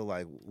 but also,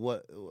 like,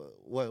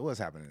 what's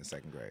happening in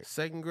second grade?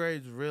 Second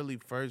grade's really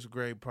first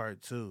grade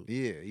part 2.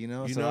 Yeah, You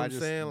know what I'm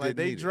saying? Like,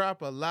 they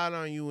drop a lot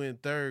on you in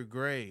third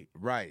grade.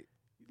 Right.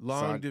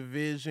 Long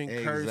division,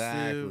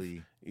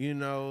 cursive.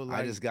 Like,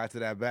 I just got to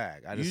that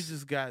bag. You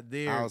just got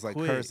there. I was like,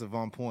 quick. cursive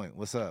on point.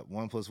 What's up?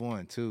 1 +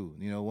 1, 2.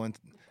 One.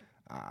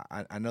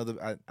 I know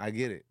I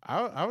get it.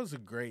 I was a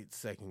great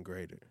second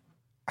grader.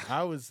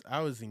 I was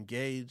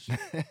engaged.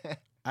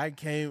 I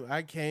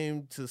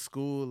came to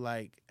school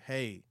like,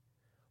 hey,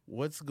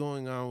 what's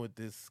going on with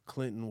this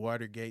Clinton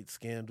Watergate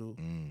scandal?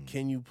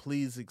 Can you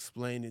please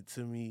explain it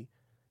to me?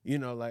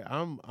 Like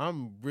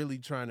I'm really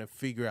trying to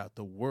figure out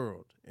the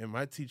world. And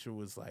my teacher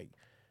was like,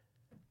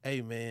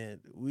 hey man,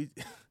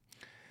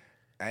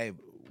 hey,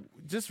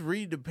 just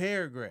read the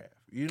paragraph,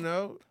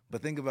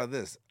 But think about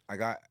this.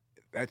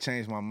 That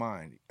changed my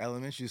mind.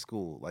 Elementary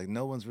school, like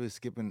no one's really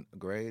skipping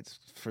grades.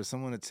 For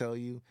someone to tell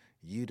you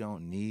you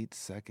don't need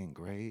second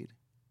grade,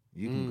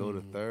 you can go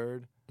to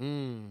third.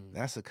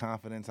 That's a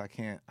confidence I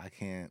can't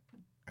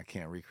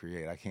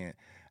recreate.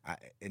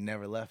 It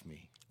never left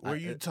me. Were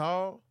you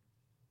tall?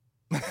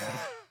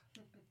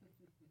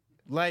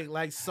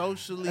 Like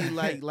socially,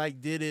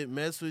 like did it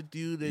mess with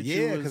you that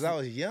yeah, because I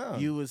was young.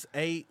 You was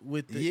 8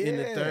 with in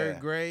the 3rd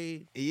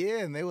grade. Yeah,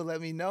 and they would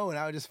let me know, and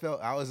I just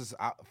felt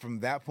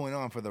from that point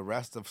on for the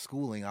rest of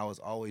schooling, I was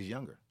always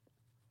younger.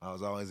 I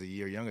was always a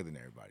year younger than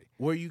everybody.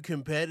 Were you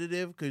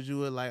competitive? Because you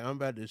were like, I'm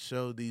about to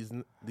show these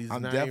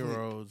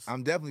 9-year-olds.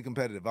 I'm definitely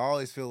competitive. I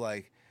always feel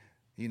like,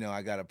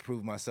 I got to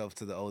prove myself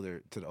to the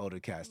older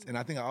cast, and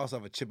I think I also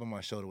have a chip on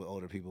my shoulder with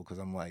older people because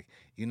I'm like,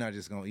 you're not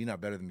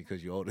better than me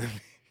because you're older than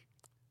me.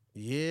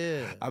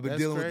 Yeah, I've been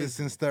dealing with this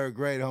since 3rd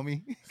grade,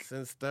 homie.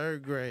 Since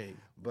 3rd grade,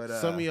 but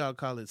some of y'all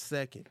call it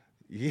 2nd.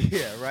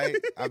 Yeah, right.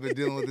 I've been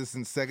dealing with this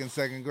since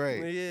second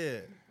grade.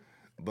 Yeah,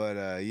 but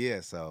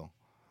so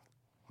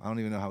I don't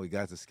even know how we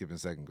got to skipping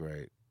 2nd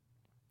grade.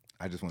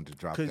 I just wanted to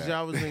drop that because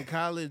y'all was in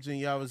college and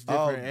y'all was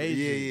different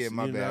ages. Yeah,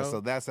 my bad. Know?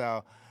 So that's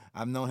how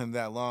I've known him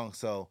that long.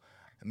 So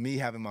me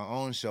having my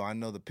own show, I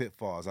know the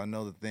pitfalls. I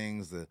know the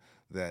things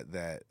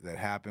that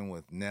happen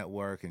with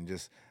network and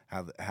just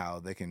how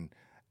they can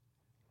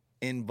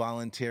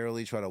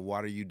involuntarily try to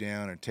water you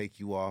down or take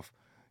you off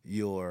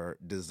your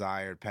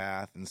desired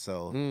path. And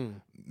so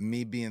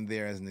me being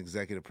there as an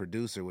executive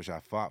producer, which I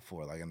fought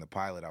for, like in the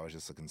pilot, I was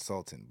just a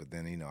consultant, but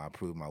then, I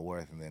proved my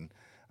worth, and then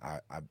I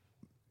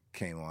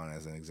came on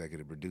as an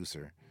executive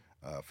producer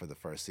for the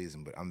first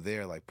season. But I'm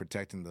there like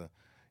protecting the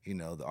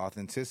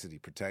authenticity,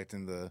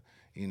 protecting the,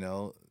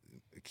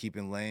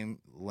 keeping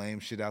lame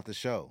shit out the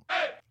show.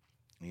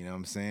 You know what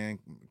I'm saying?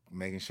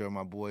 Making sure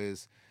my boy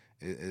is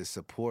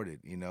supported,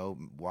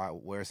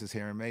 where's his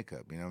hair and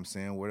makeup? You know what I'm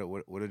saying?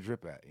 Where the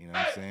drip at? You know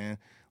what I'm saying?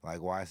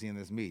 Like, why is he in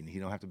this meeting? He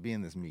don't have to be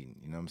in this meeting.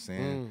 You know what I'm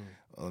saying?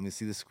 Let me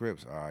see the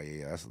scripts. Oh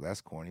yeah,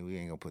 that's corny. We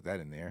ain't gonna put that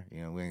in there. We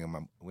ain't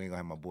gonna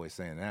have my boy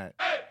saying that.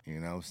 You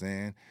know what I'm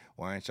saying?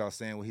 Why ain't y'all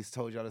saying what he's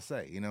told y'all to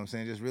say? You know what I'm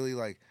saying? Just really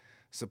like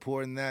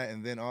supporting that,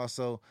 and then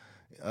also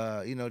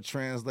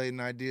translating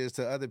ideas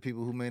to other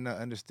people who may not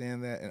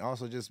understand that, and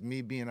also just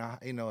me being a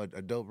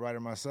dope writer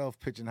myself,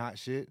 pitching hot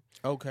shit.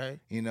 Okay.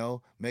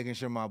 Making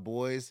sure my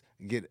boys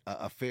get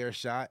a fair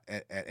shot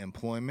at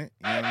employment.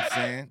 You know what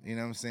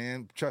I'm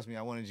saying? Trust me,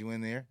 I wanted you in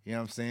there. You know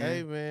what I'm saying?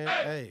 Hey man,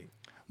 hey.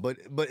 But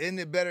isn't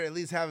it better at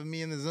least having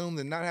me in the Zoom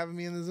than not having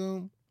me in the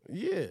Zoom?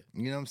 Yeah.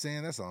 You know what I'm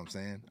saying? That's all I'm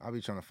saying. I'll be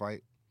trying to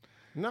fight.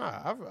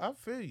 Nah, I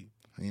feel you.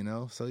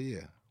 So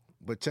yeah.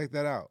 But check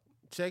that out.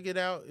 Check it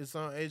out. It's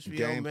on HBO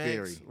Game Max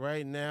Theory.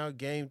 right now.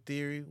 Game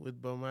Theory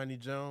with Bomani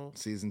Jones.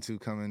 Season 2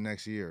 coming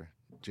next year,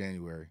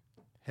 January.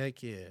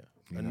 Heck yeah.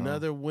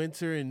 Another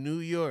winter in New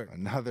York.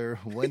 Another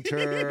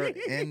winter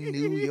in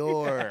New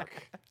York.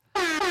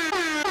 They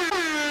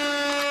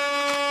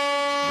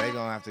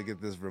gonna have to get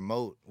this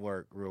remote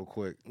work real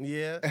quick.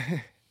 Yeah.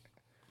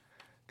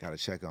 Gotta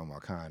check on my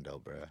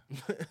condo, bruh.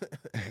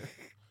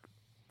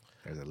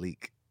 There's a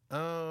leak.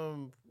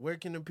 Where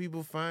can the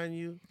people find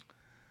you?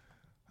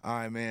 All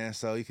right, man.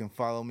 So you can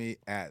follow me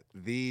at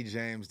the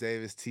James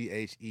Davis,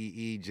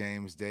 THEE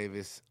James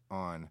Davis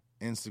on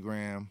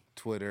Instagram,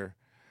 Twitter.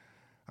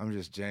 I'm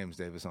just James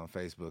Davis on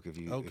Facebook if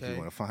you want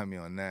to find me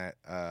on that.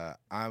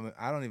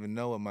 I don't even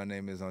know what my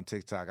name is on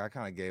TikTok. I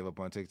kind of gave up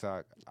on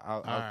TikTok.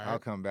 I'll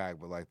come back,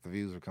 but like the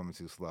views are coming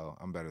too slow.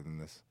 I'm better than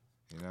this.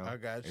 I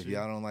got you. If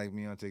y'all don't like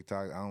me on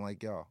TikTok, I don't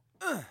like y'all.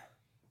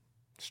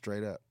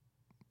 Straight up.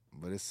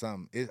 But it's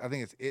something. I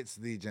think it's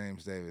the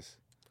James Davis.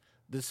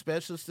 The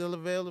special still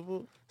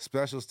available?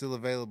 Special still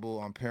available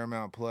on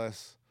Paramount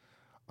Plus,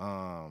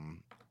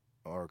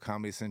 or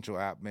Comedy Central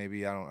app.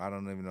 Maybe I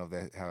don't even know if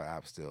they have an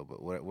app still.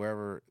 But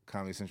wherever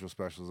Comedy Central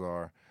specials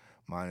are,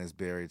 mine is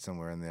buried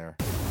somewhere in there.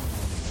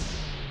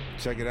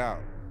 Check it out.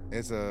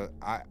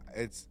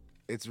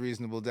 It's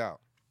Reasonable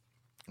Doubt.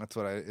 That's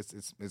what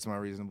it's my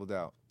Reasonable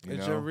Doubt.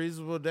 It's your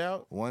Reasonable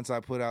Doubt? Once I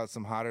put out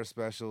some hotter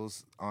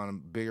specials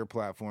on bigger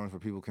platforms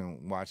where people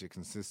can watch it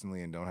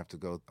consistently and don't have to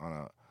go on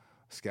a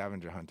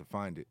scavenger hunt to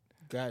find it.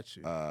 Got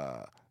you.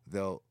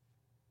 They'll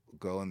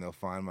go and they'll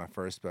find my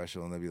first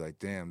special and they'll be like,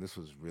 damn, this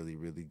was really,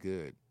 really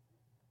good.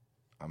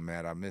 I'm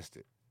mad I missed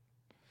it.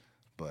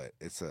 But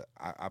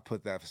I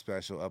put that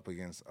special up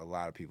against a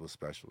lot of people's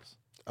specials.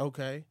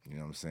 Okay. You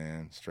know what I'm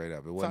saying? Straight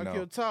up. It wasn't Talk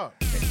your talk.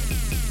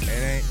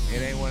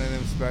 It ain't one of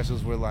them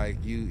specials where like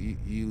you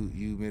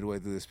midway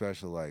through the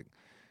special like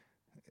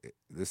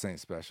this ain't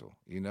special.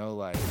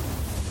 Like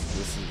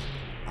this is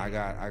I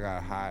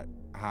got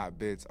hot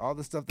bits, all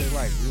the stuff they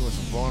like. You want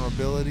some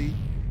vulnerability,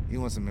 you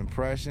want some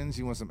impressions,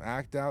 you want some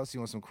act outs, you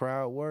want some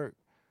crowd work,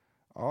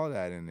 all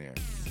that in there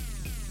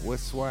with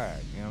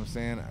swag. You know what I'm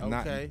saying?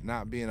 Okay.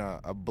 Not being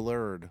a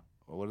blurred,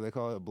 or what do they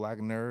call it? A black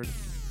nerd.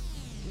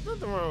 There's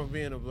nothing wrong with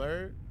being a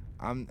blurred.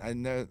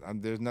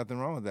 There's nothing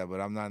wrong with that, but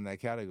I'm not in that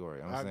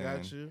category. I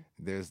got you.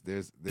 There's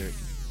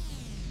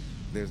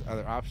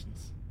other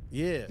options.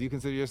 Yeah. Do you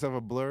consider yourself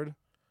a blurred?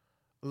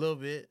 A little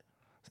bit.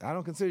 I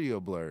don't consider you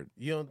a blurred.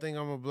 You don't think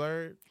I'm a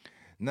blurred?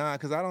 Nah,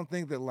 because I don't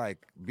think that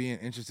like being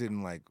interested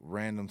in like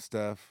random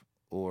stuff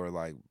or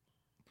like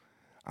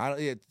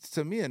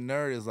to me a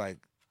nerd is like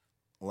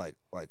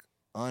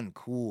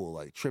uncool,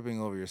 like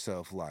tripping over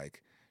yourself,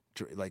 like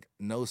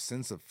no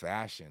sense of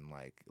fashion,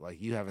 like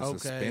you having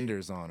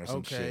suspenders on or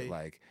some shit,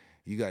 like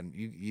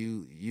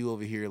you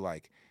over here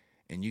like,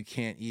 and you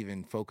can't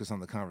even focus on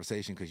the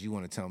conversation because you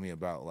want to tell me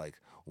about like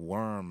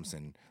worms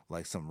and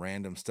like some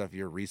random stuff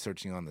you're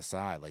researching on the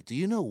side. Like, do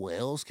you know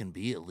whales can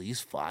be at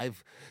least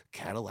 5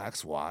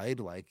 Cadillacs wide?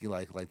 Like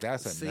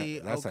that's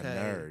a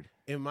nerd.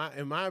 In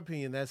my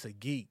opinion, that's a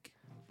geek.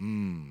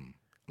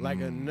 Like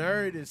a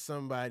nerd is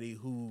somebody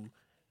who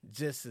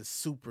just is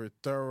super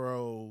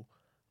thorough,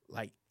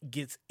 like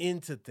gets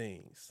into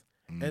things.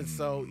 And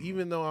so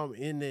even though I'm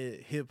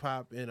into hip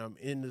hop and I'm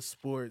into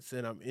sports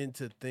and I'm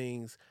into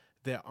things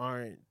that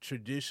aren't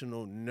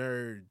traditional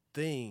nerd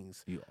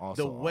things,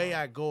 the way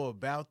I go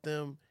about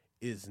them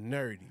is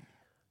nerdy.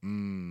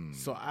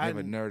 So I have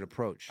a nerd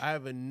approach. I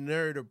have a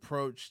nerd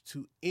approach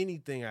to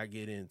anything I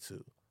get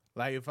into.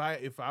 Like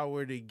if I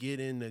were to get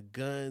into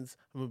guns,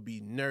 I'm gonna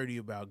be nerdy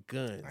about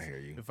guns. I hear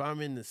you. If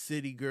I'm into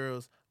city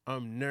girls,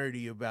 I'm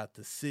nerdy about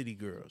the city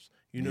girls.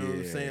 You know what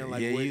I'm saying?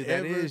 Like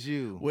that is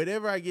you.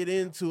 Whatever I get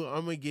into,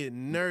 I'm gonna get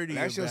nerdy.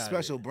 That's your about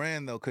special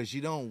brand though, because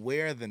you don't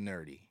wear the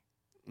nerdy.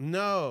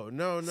 No.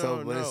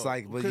 But it's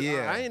like, but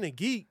yeah, I ain't a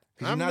geek.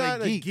 I'm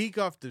not a geek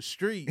off the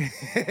street.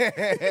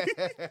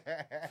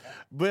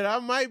 But I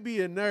might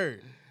be a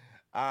nerd.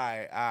 All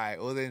right.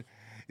 Well then,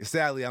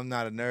 sadly, I'm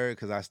not a nerd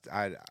because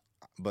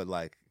but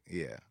like,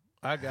 yeah.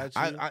 I got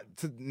you.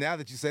 Now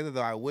that you say that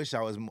though, I wish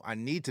I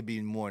need to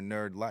be more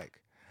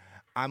nerd-like.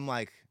 I'm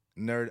like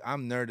nerd.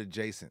 I'm nerd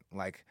adjacent.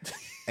 Like,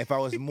 if I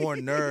was more of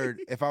a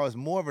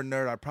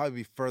nerd, I'd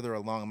probably be further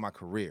along in my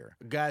career.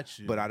 Got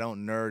you. But I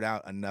don't nerd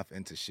out enough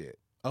into shit.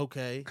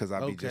 Okay. Because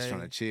I'd be just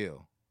trying to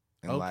chill.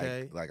 And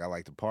okay. like I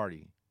like to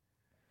party.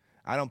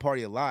 I don't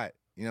party a lot,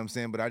 you know what I'm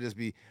saying? But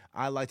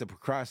I like to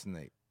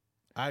procrastinate.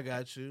 I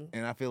got you.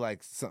 And I feel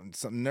like some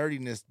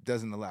nerdiness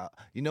doesn't allow.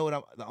 You know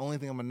what? The only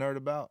thing I'm a nerd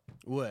about?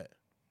 What?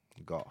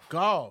 Golf.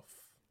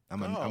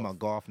 I'm a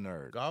golf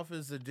nerd. Golf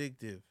is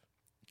addictive.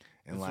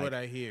 And that's what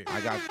I hear.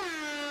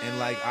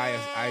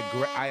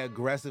 I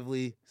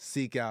aggressively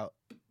seek out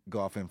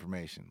golf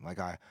information. Like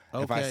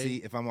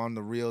if I'm on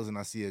the reels and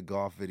I see a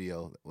golf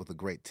video with a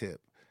great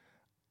tip,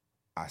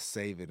 I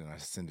save it and I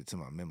send it to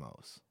my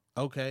memos.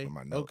 Okay.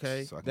 My notes,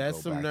 okay. So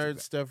that's some nerd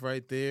stuff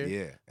right there.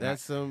 Yeah.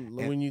 That's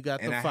when you got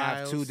the files. And I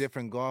have 2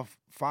 different golf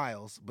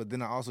files, but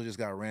then I also just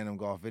got random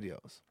golf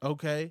videos.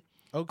 Okay.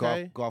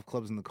 Golf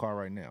clubs in the car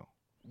right now.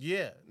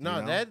 Yeah. No,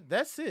 you know?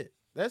 That's it.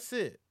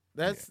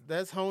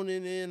 That's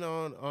honing in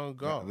on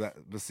golf.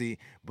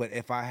 But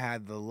if I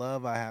had the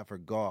love I have for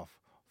golf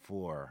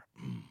for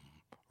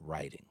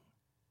writing,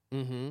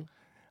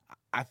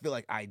 I feel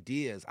like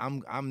ideas.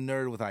 I'm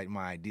nerd with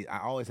my idea. I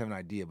always have an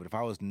idea, but if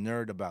I was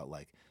nerd about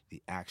like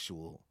the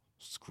actual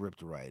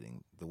script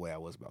writing, the way I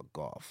was about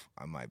golf,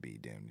 I might be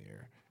damn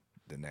near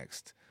the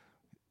next.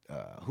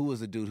 Who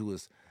was the dude who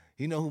was?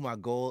 You know who my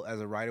goal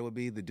as a writer would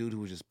be? The dude who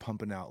was just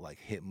pumping out like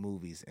hit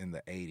movies in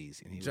the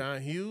 80s. And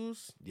John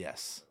Hughes?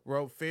 Yes.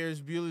 Wrote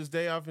Ferris Bueller's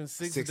Day Off in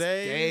 6 days. 6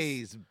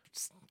 days.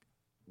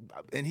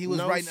 And he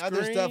was writing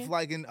other stuff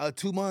like in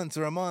 2 months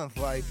or a month.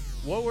 Like,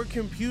 what were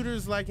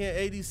computers like in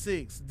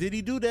 86? Did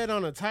he do that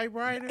on a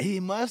typewriter? He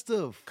must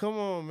have. Come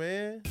on,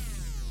 man.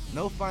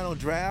 No final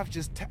draft,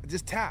 just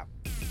tap.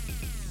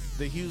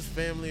 The Hughes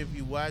family, if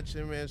you watch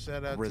him, man,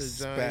 shout out to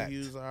John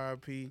Hughes,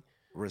 RIP.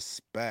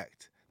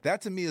 Respect.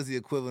 That to me is the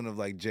equivalent of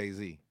like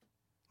Jay-Z.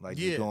 Like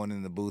just going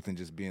in the booth and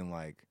just being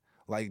like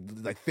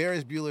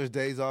Ferris Bueller's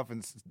Day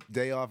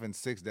Off in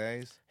 6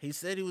 days. He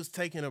said he was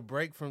taking a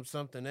break from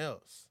something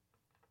else.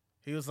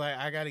 He was like,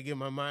 I got to get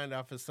my mind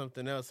off of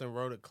something else, and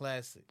wrote a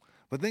classic.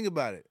 But think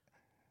about it.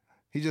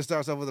 He just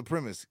starts off with a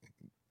premise,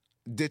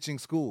 ditching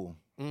school.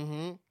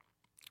 Mm-hmm.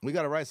 We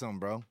got to write something,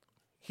 bro.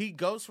 He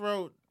ghost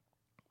wrote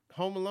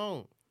Home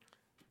Alone.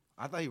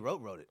 I thought he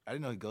wrote it. I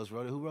didn't know he ghost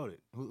wrote it. Who wrote it?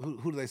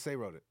 Who do they say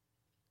wrote it?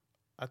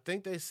 I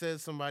think they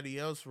said somebody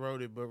else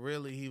wrote it, but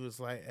really he was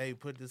like, hey,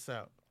 put this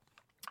out.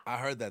 I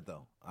heard that,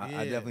 though.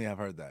 I definitely have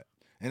heard that.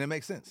 And it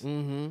makes sense.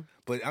 Mm-hmm.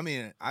 But, I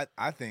mean,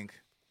 I think...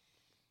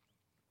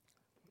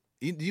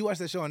 Do you watch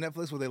that show on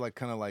Netflix where they like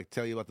kind of like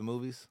tell you about the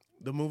movies?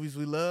 The movies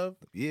we love?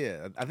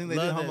 Yeah. I think they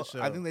did Home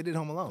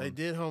Alone. They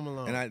did Home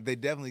Alone. And they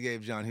definitely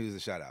gave John Hughes a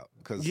shout out.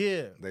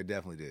 They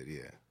definitely did,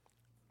 yeah.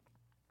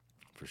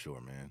 For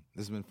sure, man.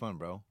 This has been fun,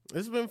 bro.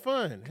 It's been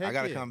fun. Heck I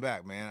gotta come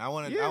back, man. I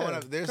want to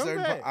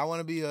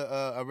be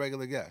a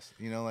regular guest.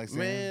 You know, like saying,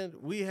 man,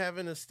 we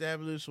haven't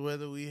established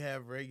whether we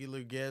have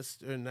regular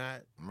guests or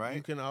not. Right.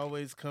 You can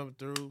always come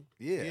through.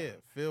 Yeah.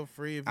 Feel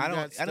free. If I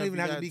don't even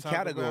have to be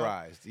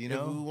categorized. You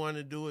know, if we want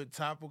to do it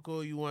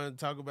topical, you want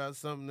to talk about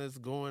something that's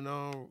going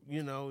on.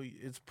 You know,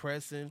 it's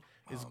pressing.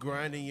 It's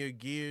grinding your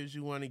gears.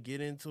 You want to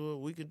get into it.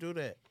 We can do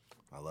that.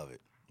 I love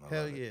it.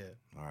 Hell yeah.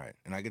 All right,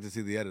 and I get to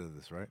see the edit of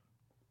this, right?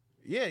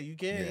 Yeah, you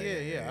can.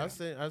 Yeah.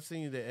 I've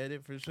seen you the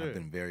edit for sure. I've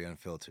been very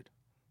unfiltered.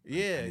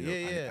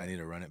 Yeah. I need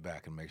to run it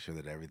back and make sure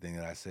that everything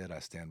that I said I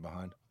stand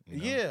behind. You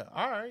know? Yeah,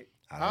 all right.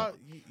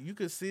 You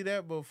could see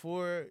that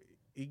before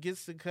he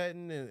gets to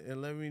cutting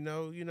and let me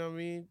know. You know what I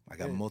mean? I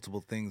got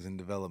multiple things in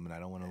development. I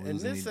don't want to lose any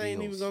deals. And this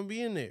ain't even gonna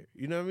be in there.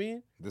 You know what I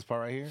mean? This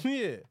part right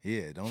here? Yeah.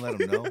 Yeah. Don't let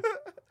them know.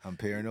 I'm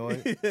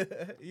paranoid.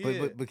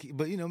 Yeah.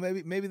 But you know,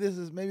 maybe this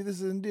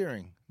is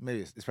endearing.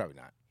 Maybe it's probably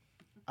not.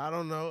 I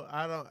don't know.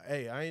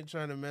 Hey, I ain't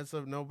trying to mess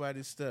up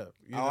nobody's stuff.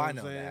 You know I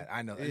know that.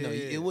 I know. Yeah, no,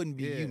 it wouldn't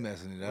be you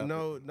messing it up.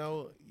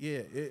 No.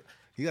 Yeah.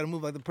 You got to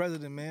move like the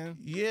president, man.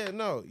 Yeah.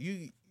 No.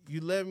 You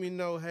let me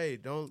know. Hey,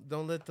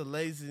 don't let the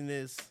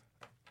laziness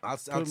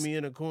put me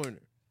in a corner.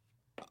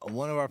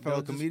 One of our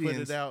fellow comedians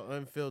put it out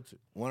unfiltered.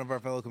 One of our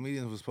fellow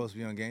comedians was supposed to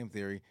be on Game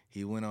Theory.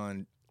 He went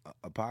on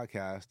a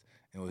podcast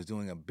and was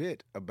doing a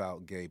bit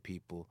about gay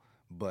people,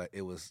 but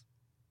it was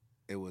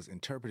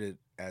interpreted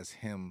as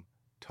him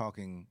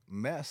talking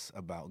mess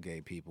about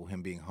gay people,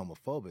 him being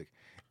homophobic,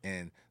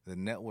 and the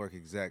network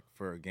exec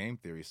for Game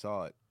Theory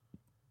saw it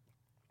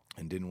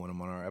and didn't want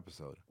him on our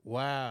episode.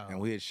 Wow. And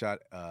we had shot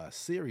a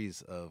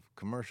series of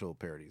commercial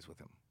parodies with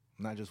him,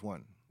 not just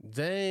one.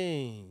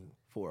 Dang.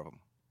 4 of them.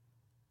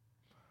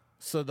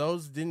 So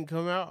those didn't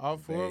come out, all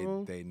 4 of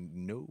them? They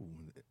knew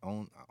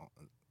on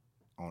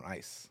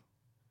ice.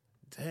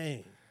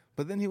 Dang.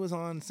 But then he was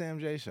on Sam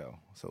J show,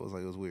 so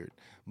it was weird.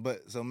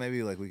 But so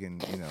maybe like we can,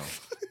 you know.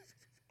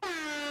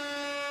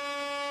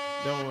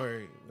 Don't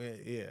worry.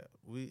 Yeah,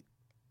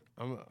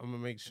 I'm gonna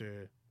make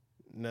sure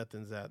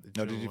nothing's out.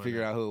 No, did you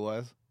figure out who it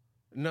was?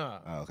 No.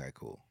 Oh, okay,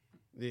 cool.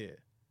 Yeah.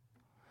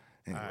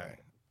 Anyway, all right.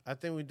 I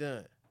think we're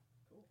done.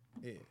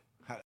 Yeah.